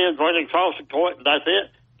 2 kids running across the court and that's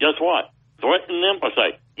it, guess what? Threaten them or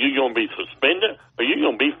say, you're going to be suspended or you're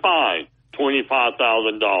going to be fined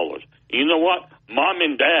 $25,000. You know what? Mom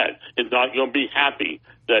and Dad is not going to be happy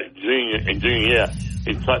that Junior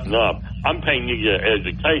is cutting up. I'm paying you your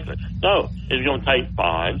education. No, it's going to take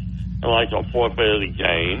fine and like a forfeit of the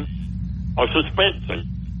game or suspension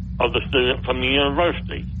of the student from the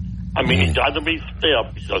university. I mean, it's got to be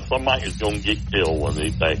stiff, because somebody is going to get killed when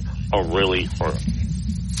these things are really hurt.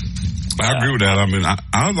 I agree with that. I mean,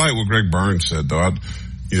 I like what Greg Burns said, though.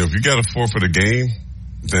 If you got to forfeit a game,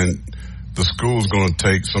 then the school's going to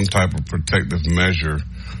take some type of protective measure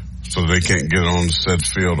so they can't get on the said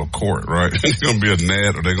field or court, right? It's going to be a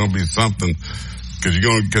net, or they're going to be something,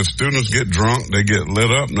 because students get drunk, they get lit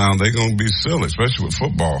up now, they're going to be silly, especially with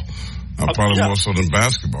football, probably more so than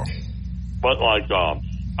basketball. But like, all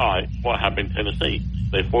right, what happened in Tennessee?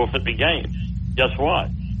 They forfeit the game. Guess what?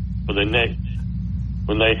 For the next,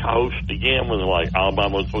 when they host again, when they're like,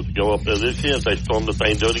 Alabama was supposed to go up there this year, they storm the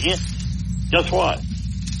thing and do it again. Guess what?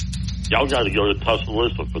 Y'all got to go to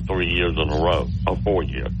Tuscaloosa for 3 years in a row, or 4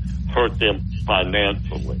 years. Hurt them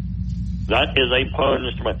financially. That is a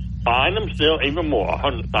punishment. Fine them still even more,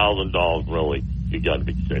 $100,000 really. You got to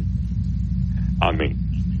be sick. I mean,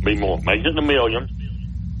 be more. Make it $1 million.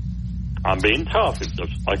 I'm being tough. It's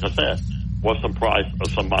just, like I said, what's the price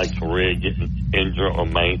of somebody's career getting injured or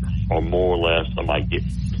maimed, or more or less somebody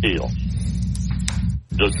getting killed?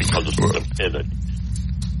 Just because of stupidity.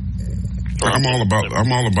 I'm all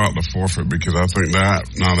about the forfeit, because I think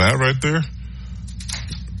that right there,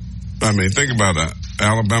 I mean, think about that.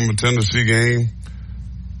 Alabama-Tennessee game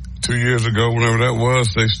 2 years ago, whenever that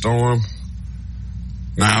was, they stormed.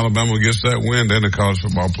 Now Alabama gets that win, then the college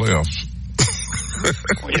football playoffs.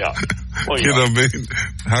 Yeah. You know what I mean?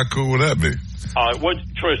 How cool would that be? All right,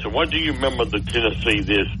 Tristan, what do you remember the Tennessee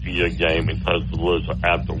this year game in Tuscaloosa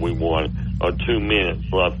after we won, or 2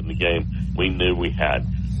 minutes left in the game? We knew we had.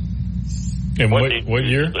 And what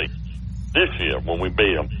year? This year, when we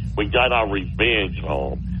beat them. We got our revenge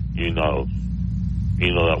on them. You know,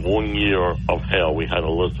 that 1 year of hell we had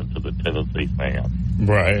to listen to the Tennessee fans.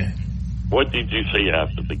 Right. What did you see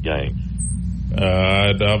after the game?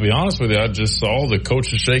 I'll be honest with you, I just saw the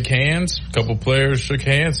coaches shake hands, a couple players shook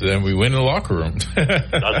hands, and then we went in the locker room.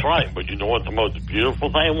 That's right, but you know what the most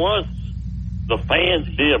beautiful thing was? The fans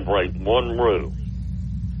did break one rule.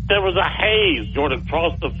 There was a haze going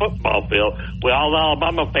across the football field with all the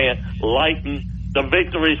Alabama fans lighting the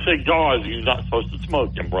victory cigars you're not supposed to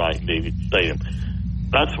smoke in Bryant-Denny Stadium.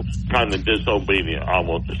 That's kind of disobedient I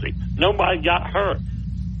want to see. Nobody got hurt.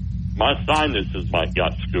 My sinuses might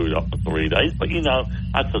got screwed up for 3 days, but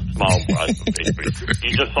that's a small price of victory.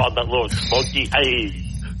 You just saw that little smoky haze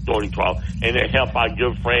 2012, and it helped our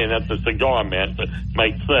good friend at the Cigar Man to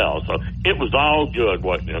make sales. So it was all good,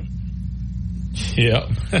 wasn't it? Yeah.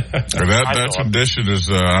 that tradition is,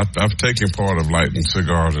 I've taken part of lighting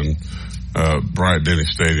cigars in Bryant Denny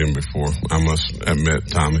Stadium before, I must admit,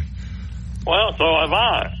 Tommy. Well, so have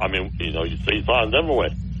I. I mean, you see signs everywhere.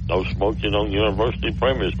 No smoking on university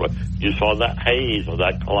premise, but you saw that haze or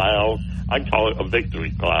that cloud. I call it a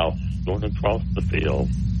victory cloud going across the field.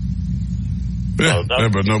 Yeah,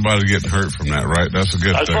 but nobody's getting hurt from that, right? That's a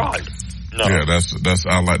good thing. That's right. No. Yeah, that's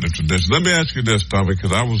I like the tradition. Let me ask you this, Tommy,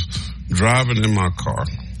 because I was driving in my car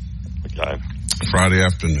Friday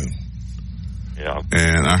afternoon. Yeah.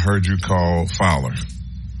 And I heard you call Fowler.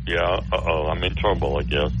 Yeah, I'm in trouble, I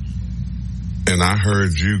guess. And I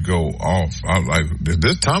heard you go off. I was like, is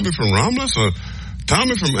this Tommy from Romulus or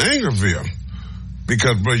Tommy from Angerville?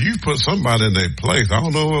 Because, bro, you put somebody in their place. I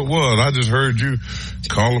don't know who it was. I just heard you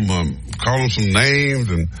call them some names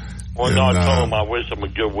and. Well, no, I told them I wish them a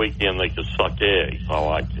good weekend. They could suck eggs.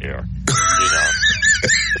 All I care.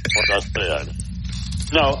 What I said.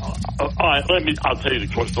 No, all right. I'll tell you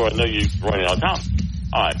the quick story. I know you're running out of time.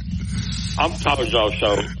 All right. I'm talking to y'all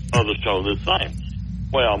other show the same.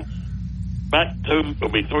 Well, it'll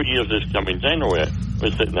be 3 years this coming January.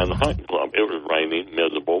 We're sitting in the hunting club. It was raining,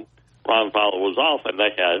 miserable. Ron Fowler was off, and they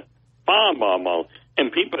had Firebomb on.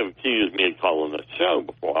 And people have accused me of calling the show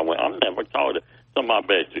before. I went, I've never called it. Somebody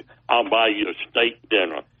bet you, I'll buy you a steak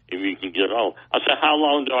dinner if you can get on. I said, how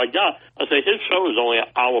long do I got? I said, his show is only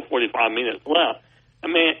an hour, 45 minutes left. I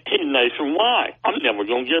mean, he's nationwide. I'm never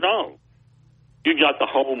going to get on. You got the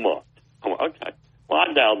whole month. I went, okay. Well,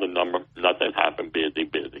 I dialed the number. Nothing happened.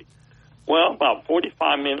 Busy. Well, about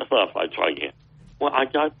 45 minutes left, I try again. Well, I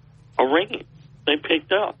got a ring. They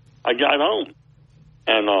picked up. I got on.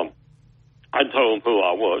 And I told them who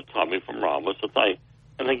I was, Tommy from Romulus, the thing.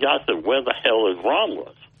 And the guy said, where the hell is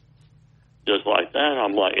Romulus? Just like that.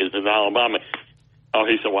 I'm like, it's in Alabama. Oh,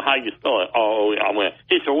 he said, well, how you spell it? Oh, I went,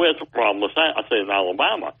 he said, where's Romulus at? I said, in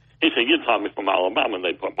Alabama. He said, you're Tommy from Alabama. And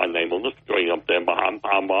they put my name on the screen up there behind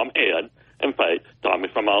Bomb head and face, Tommy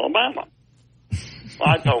from Alabama. Well,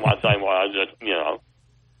 I told my same way, I just,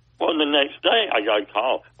 Well, the next day, I got a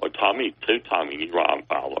call. Well, Tommy, Ron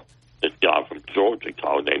Fowler. This guy from Georgia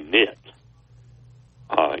called named Nick.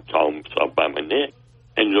 I called himself by my Nick.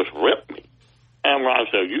 And just ripped me. And Ron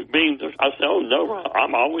said, you being this? I said, oh, no, Ron,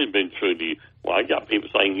 I've always been true to you. Well, I got people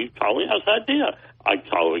saying, you calling? I said, I did. I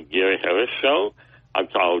called the Gary Harris show. I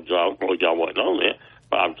called, y'all wasn't on it,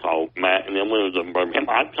 but I called Matt and then when it was in Birmingham.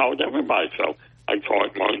 I called everybody's show. I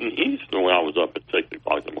called Martin Houston when I was up at 6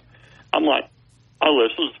 o'clock in the morning. I'm like, I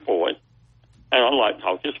listen to sports, and I like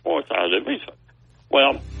talking sports out of research.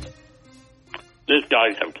 Well, this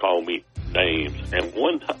guy have called me names, and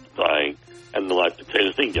one thing, and like the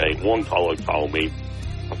Tennessee game, one caller called me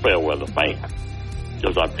a fair weather fan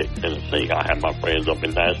because I picked Tennessee. I had my friends up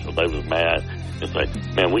in Nashville. They was mad and say,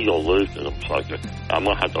 man, we going to lose to them suckers. I'm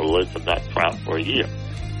going to have to listen to that crap for a year.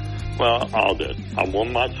 Well, all this. I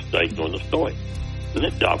won my stake on the story. And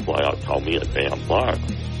this guy flat out called me a damn liar.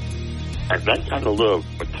 And that kind of little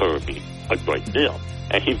perturbed me a great deal.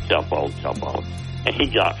 And he kept on. And he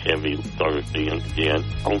got heavy Thursday and again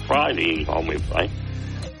on Friday. He called me back.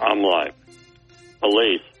 I'm like,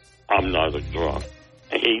 police, I'm not a drunk.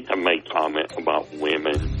 And he can make comment about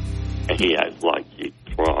women, and he acts like he's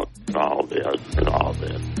drunk and all this.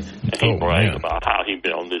 And he bragged about how he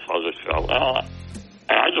been on this other show.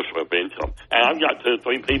 And I just ripped into him. And I've got 2 or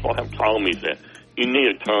 3 people have called me and said, you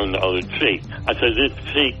need to turn the other cheek. I said,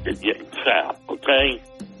 this cheek is getting chapped, okay?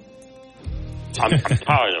 I'm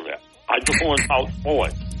tired of it. I just want to talk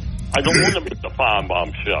sports. I don't want to be the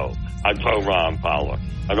Firebomb show. I told Ron Fowler.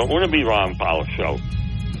 I don't want to be Ron Fowler's show.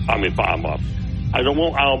 Firebomb. I don't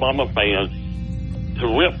want Alabama fans to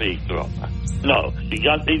rip each other. No, you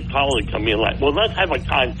got these callers come in like, well, let's have a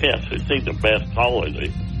contest to see the best caller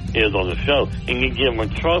is on the show, and you give them a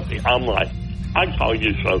trophy. I'm like, I call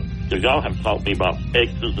you so because y'all have taught me about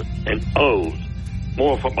X's and O's.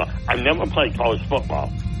 More football. I never played college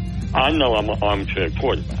football. I know I'm an armchair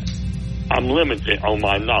quarterback. I'm limited on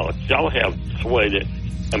my knowledge. Y'all have sweated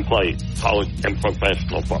and played college and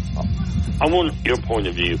professional football. I want your point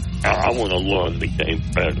of view. I want to learn the game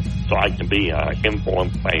better so I can be an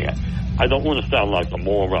informed fan. I don't want to sound like a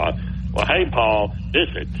moron. Well, hey, Paul, this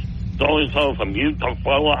is so-and-so from Utah,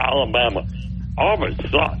 Alabama. Auburn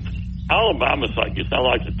sucks. Alabama sucks. You sound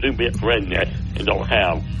like a 2-bit redneck and don't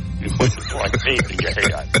have you put the like me in your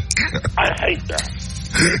head. I hate that.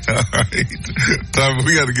 All right. Tommy,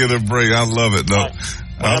 we got to get a break. I love it, though.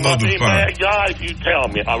 I love the fun. Bad guys, you tell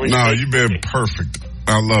me. No, you've been perfect.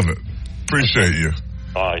 I love it. Appreciate you.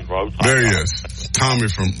 All right, Rose. There he is. Tommy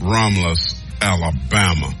from Romulus,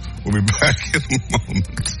 Alabama. We'll be back in a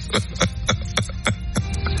moment.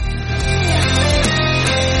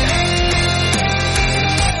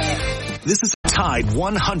 This is Tide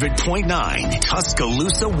 100.9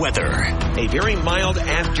 Tuscaloosa weather. A very mild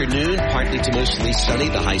afternoon, partly to mostly sunny,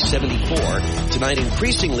 the high 74. Tonight,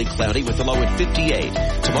 increasingly cloudy with the low at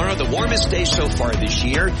 58. Tomorrow, the warmest day so far this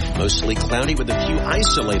year, mostly cloudy with a few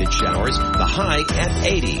isolated showers, the high at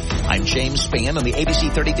 80. I'm James Spann on the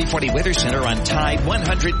ABC 3340 Weather Center on Tide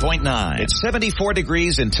 100.9. It's 74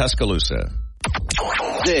 degrees in Tuscaloosa.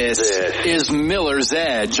 This is Miller's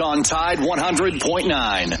Edge on Tide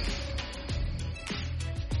 100.9.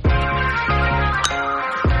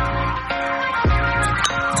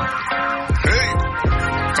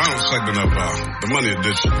 Segment of the Money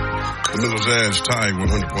Edition, the Miller's Edge, Tide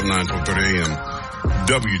 100.9 till 30 a.m.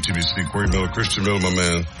 WTBC, Corey Miller, Christian Miller, my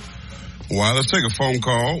man. Well, let's take a phone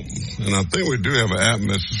call, and I think we do have an app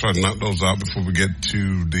message. Try to knock those out before we get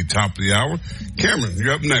to the top of the hour. Cameron,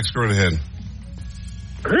 you're up next. Go right ahead.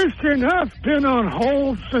 Christian, I've been on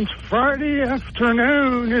hold since Friday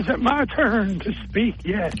afternoon. Is it my turn to speak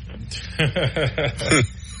yet?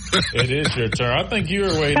 It is your turn. I think you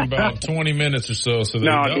were waiting about 20 minutes or so.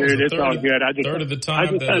 No, dude, it's all good. Third of the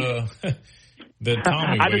time that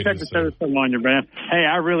Tommy I just had to throw some on you, man. Hey,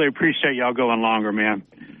 I really appreciate y'all going longer, man.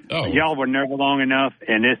 Oh. Y'all were never long enough,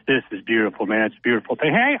 and this is beautiful, man. It's a beautiful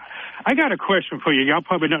thing. Hey, I got a question for you. Y'all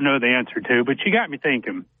probably don't know the answer to, but you got me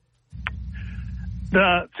thinking.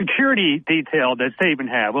 The security detail that Saban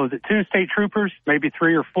had, was it 2 state troopers, maybe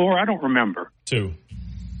 3 or 4? I don't remember. 2.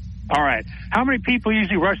 All right. How many people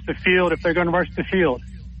usually rush the field if they're going to rush the field?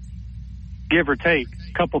 Give or take,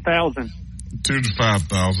 a couple thousand. 2,000 to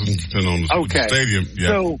 5,000, depending on the stadium. Yeah.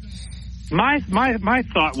 So my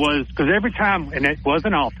thought was, because every time, and it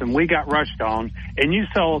wasn't often, we got rushed on, and you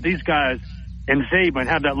saw these guys and Saban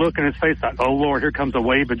have that look in his face like, oh, Lord, here comes a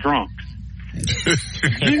wave of drunks.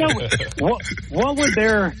 You know, what would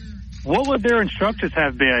their instructions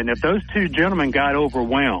have been if those 2 gentlemen got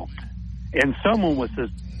overwhelmed and someone was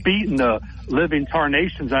just beating the living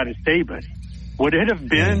tarnations out of Saban? Would it have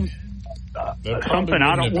been something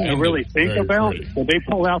I don't want to really think about? Pretty. Would they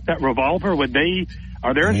pull out that revolver?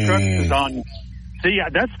 Are there instructions on? See,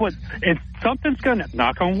 that's what. If something's going to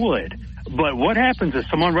knock on wood, but what happens if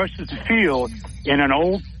someone rushes the field and an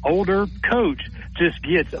older coach just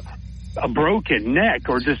gets a broken neck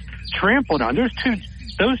or just trampled on? Those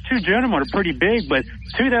two gentlemen are pretty big, but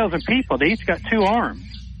 2,000 people, they each got 2 arms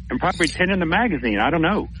and probably 10 in the magazine. I don't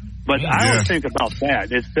know. But I don't think about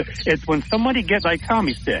that. It's when somebody gets, like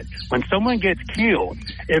Tommy said, when someone gets killed,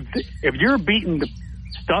 if you're beating the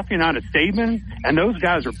stuffing out of Saban and those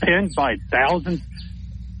guys are pinned by thousands,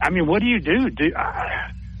 I mean, what do you do?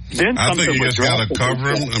 Then I think you just got to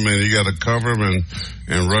cover them. I mean, you got to cover them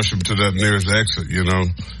and rush them to that nearest exit, you know.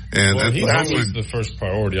 And he's always the first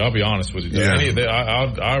priority. I'll be honest with you. Yeah.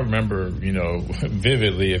 I remember, you know,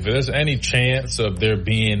 vividly, if there's any chance of there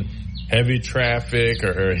being heavy traffic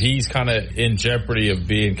or he's kind of in jeopardy of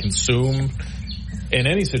being consumed in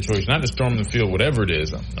any situation, not just storming the field, whatever it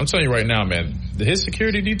is. I'm telling you right now, man, his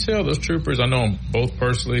security detail, those troopers, I know them both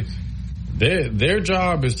personally, their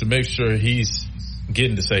job is to make sure he's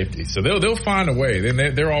getting to safety. So they'll find a way.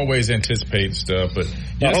 They're always anticipating stuff, but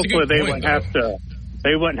hopefully they wouldn't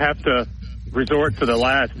have to resort to the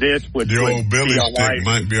last ditch. The old Billy stick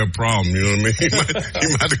might be a problem. You know what I mean? He might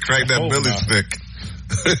have cracked that Billy stick.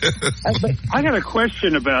 I got a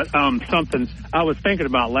question about something I was thinking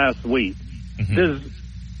about last week.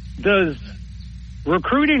 Mm-hmm. Does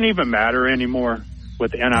recruiting even matter anymore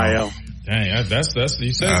with NIL? Dang, that's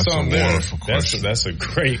you said something there. That's a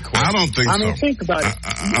great question. I don't think so. I mean, think about it.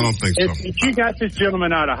 I don't think so. If you got this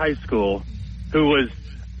gentleman out of high school who was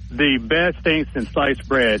the best thing since sliced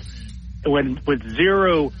bread with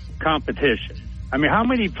zero competition. I mean, how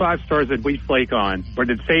many 5-stars did we flake on, or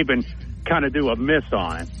did Saban kind of do a miss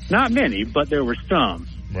on? Not many, but there were some.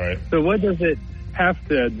 Right. So what does it have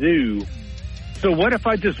to do? So what if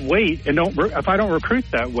I just wait and if I don't recruit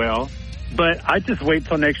that well, but I just wait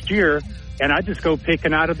till next year and I just go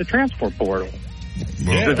picking out of the transfer portal?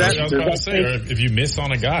 Yeah, I was about to say, if you miss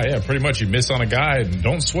on a guy, pretty much you miss on a guy and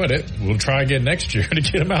don't sweat it. We'll try again next year to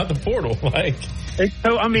get him out the portal.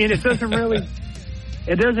 So, I mean, it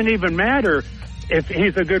doesn't even matter if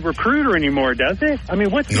he's a good recruiter anymore, does it? I mean,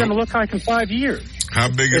 what's he going to look like in 5 years? How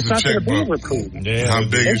big is the checkbook? How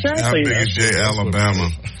big is Jay Alabama?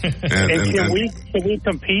 And can we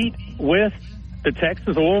compete with the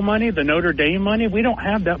Texas oil money, the Notre Dame money? We don't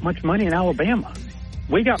have that much money in Alabama.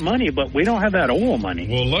 we got money, but we don't have that oil money.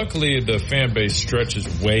 Well, luckily the fan base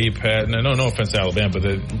stretches way past. No offense to Alabama, but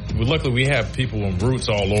luckily we have people and roots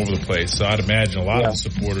all over the place. So I'd imagine a lot of the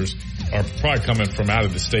supporters are probably coming from out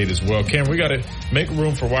of the state as well. Cam, we got to make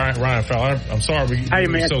room for Ryan Fowler. I'm sorry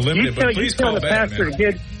we're so limited, but please call back,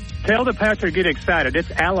 man. Tell the pastor to get excited.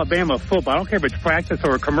 It's Alabama football. I don't care if it's practice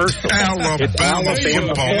or a commercial. Alabama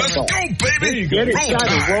football. Let's go, baby. Get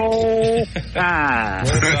excited. Roll Tide.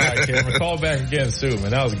 Roll Tide, Cam. Call back again soon,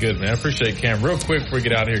 man. That was good, man. I appreciate Cam. Real quick before we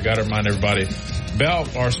get out of here, got to remind everybody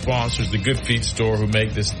about our sponsors, the Good Feet Store, who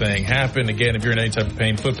make this thing happen. Again, if you're in any type of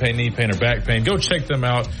pain, foot pain, knee pain, or back pain, go check them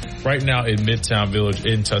out right now in Midtown Village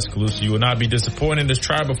in Tuscaloosa. You will not be disappointed. Just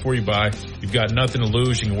try before you buy. You've got nothing to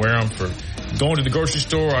lose. You can wear them for going to the grocery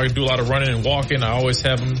store. I do a lot of running and walking. I always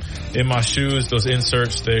have them in my shoes. Those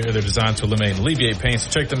inserts, they're designed to eliminate and alleviate pain. So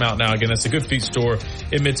check them out now. Again, that's the Good Feet Store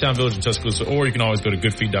in Midtown Village in Tuscaloosa, or you can always go to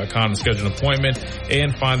goodfeet.com and schedule an appointment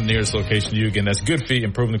and find the nearest location to you. Again, that's Good Feet,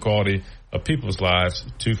 improving the quality of people's lives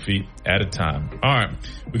 2 feet at a time. All right,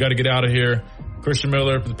 we got to get out of here. Christian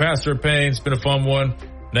Miller, the pastor of pain. It's been a fun one.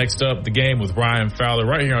 Next up, the game with Ryan Fowler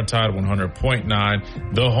right here on Tide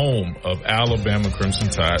 100.9, the home of Alabama Crimson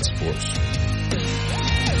Tide sports.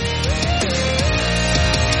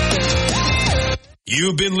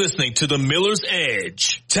 You've been listening to the Miller's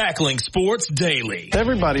Edge, tackling sports daily.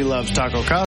 Everybody loves Taco Casa.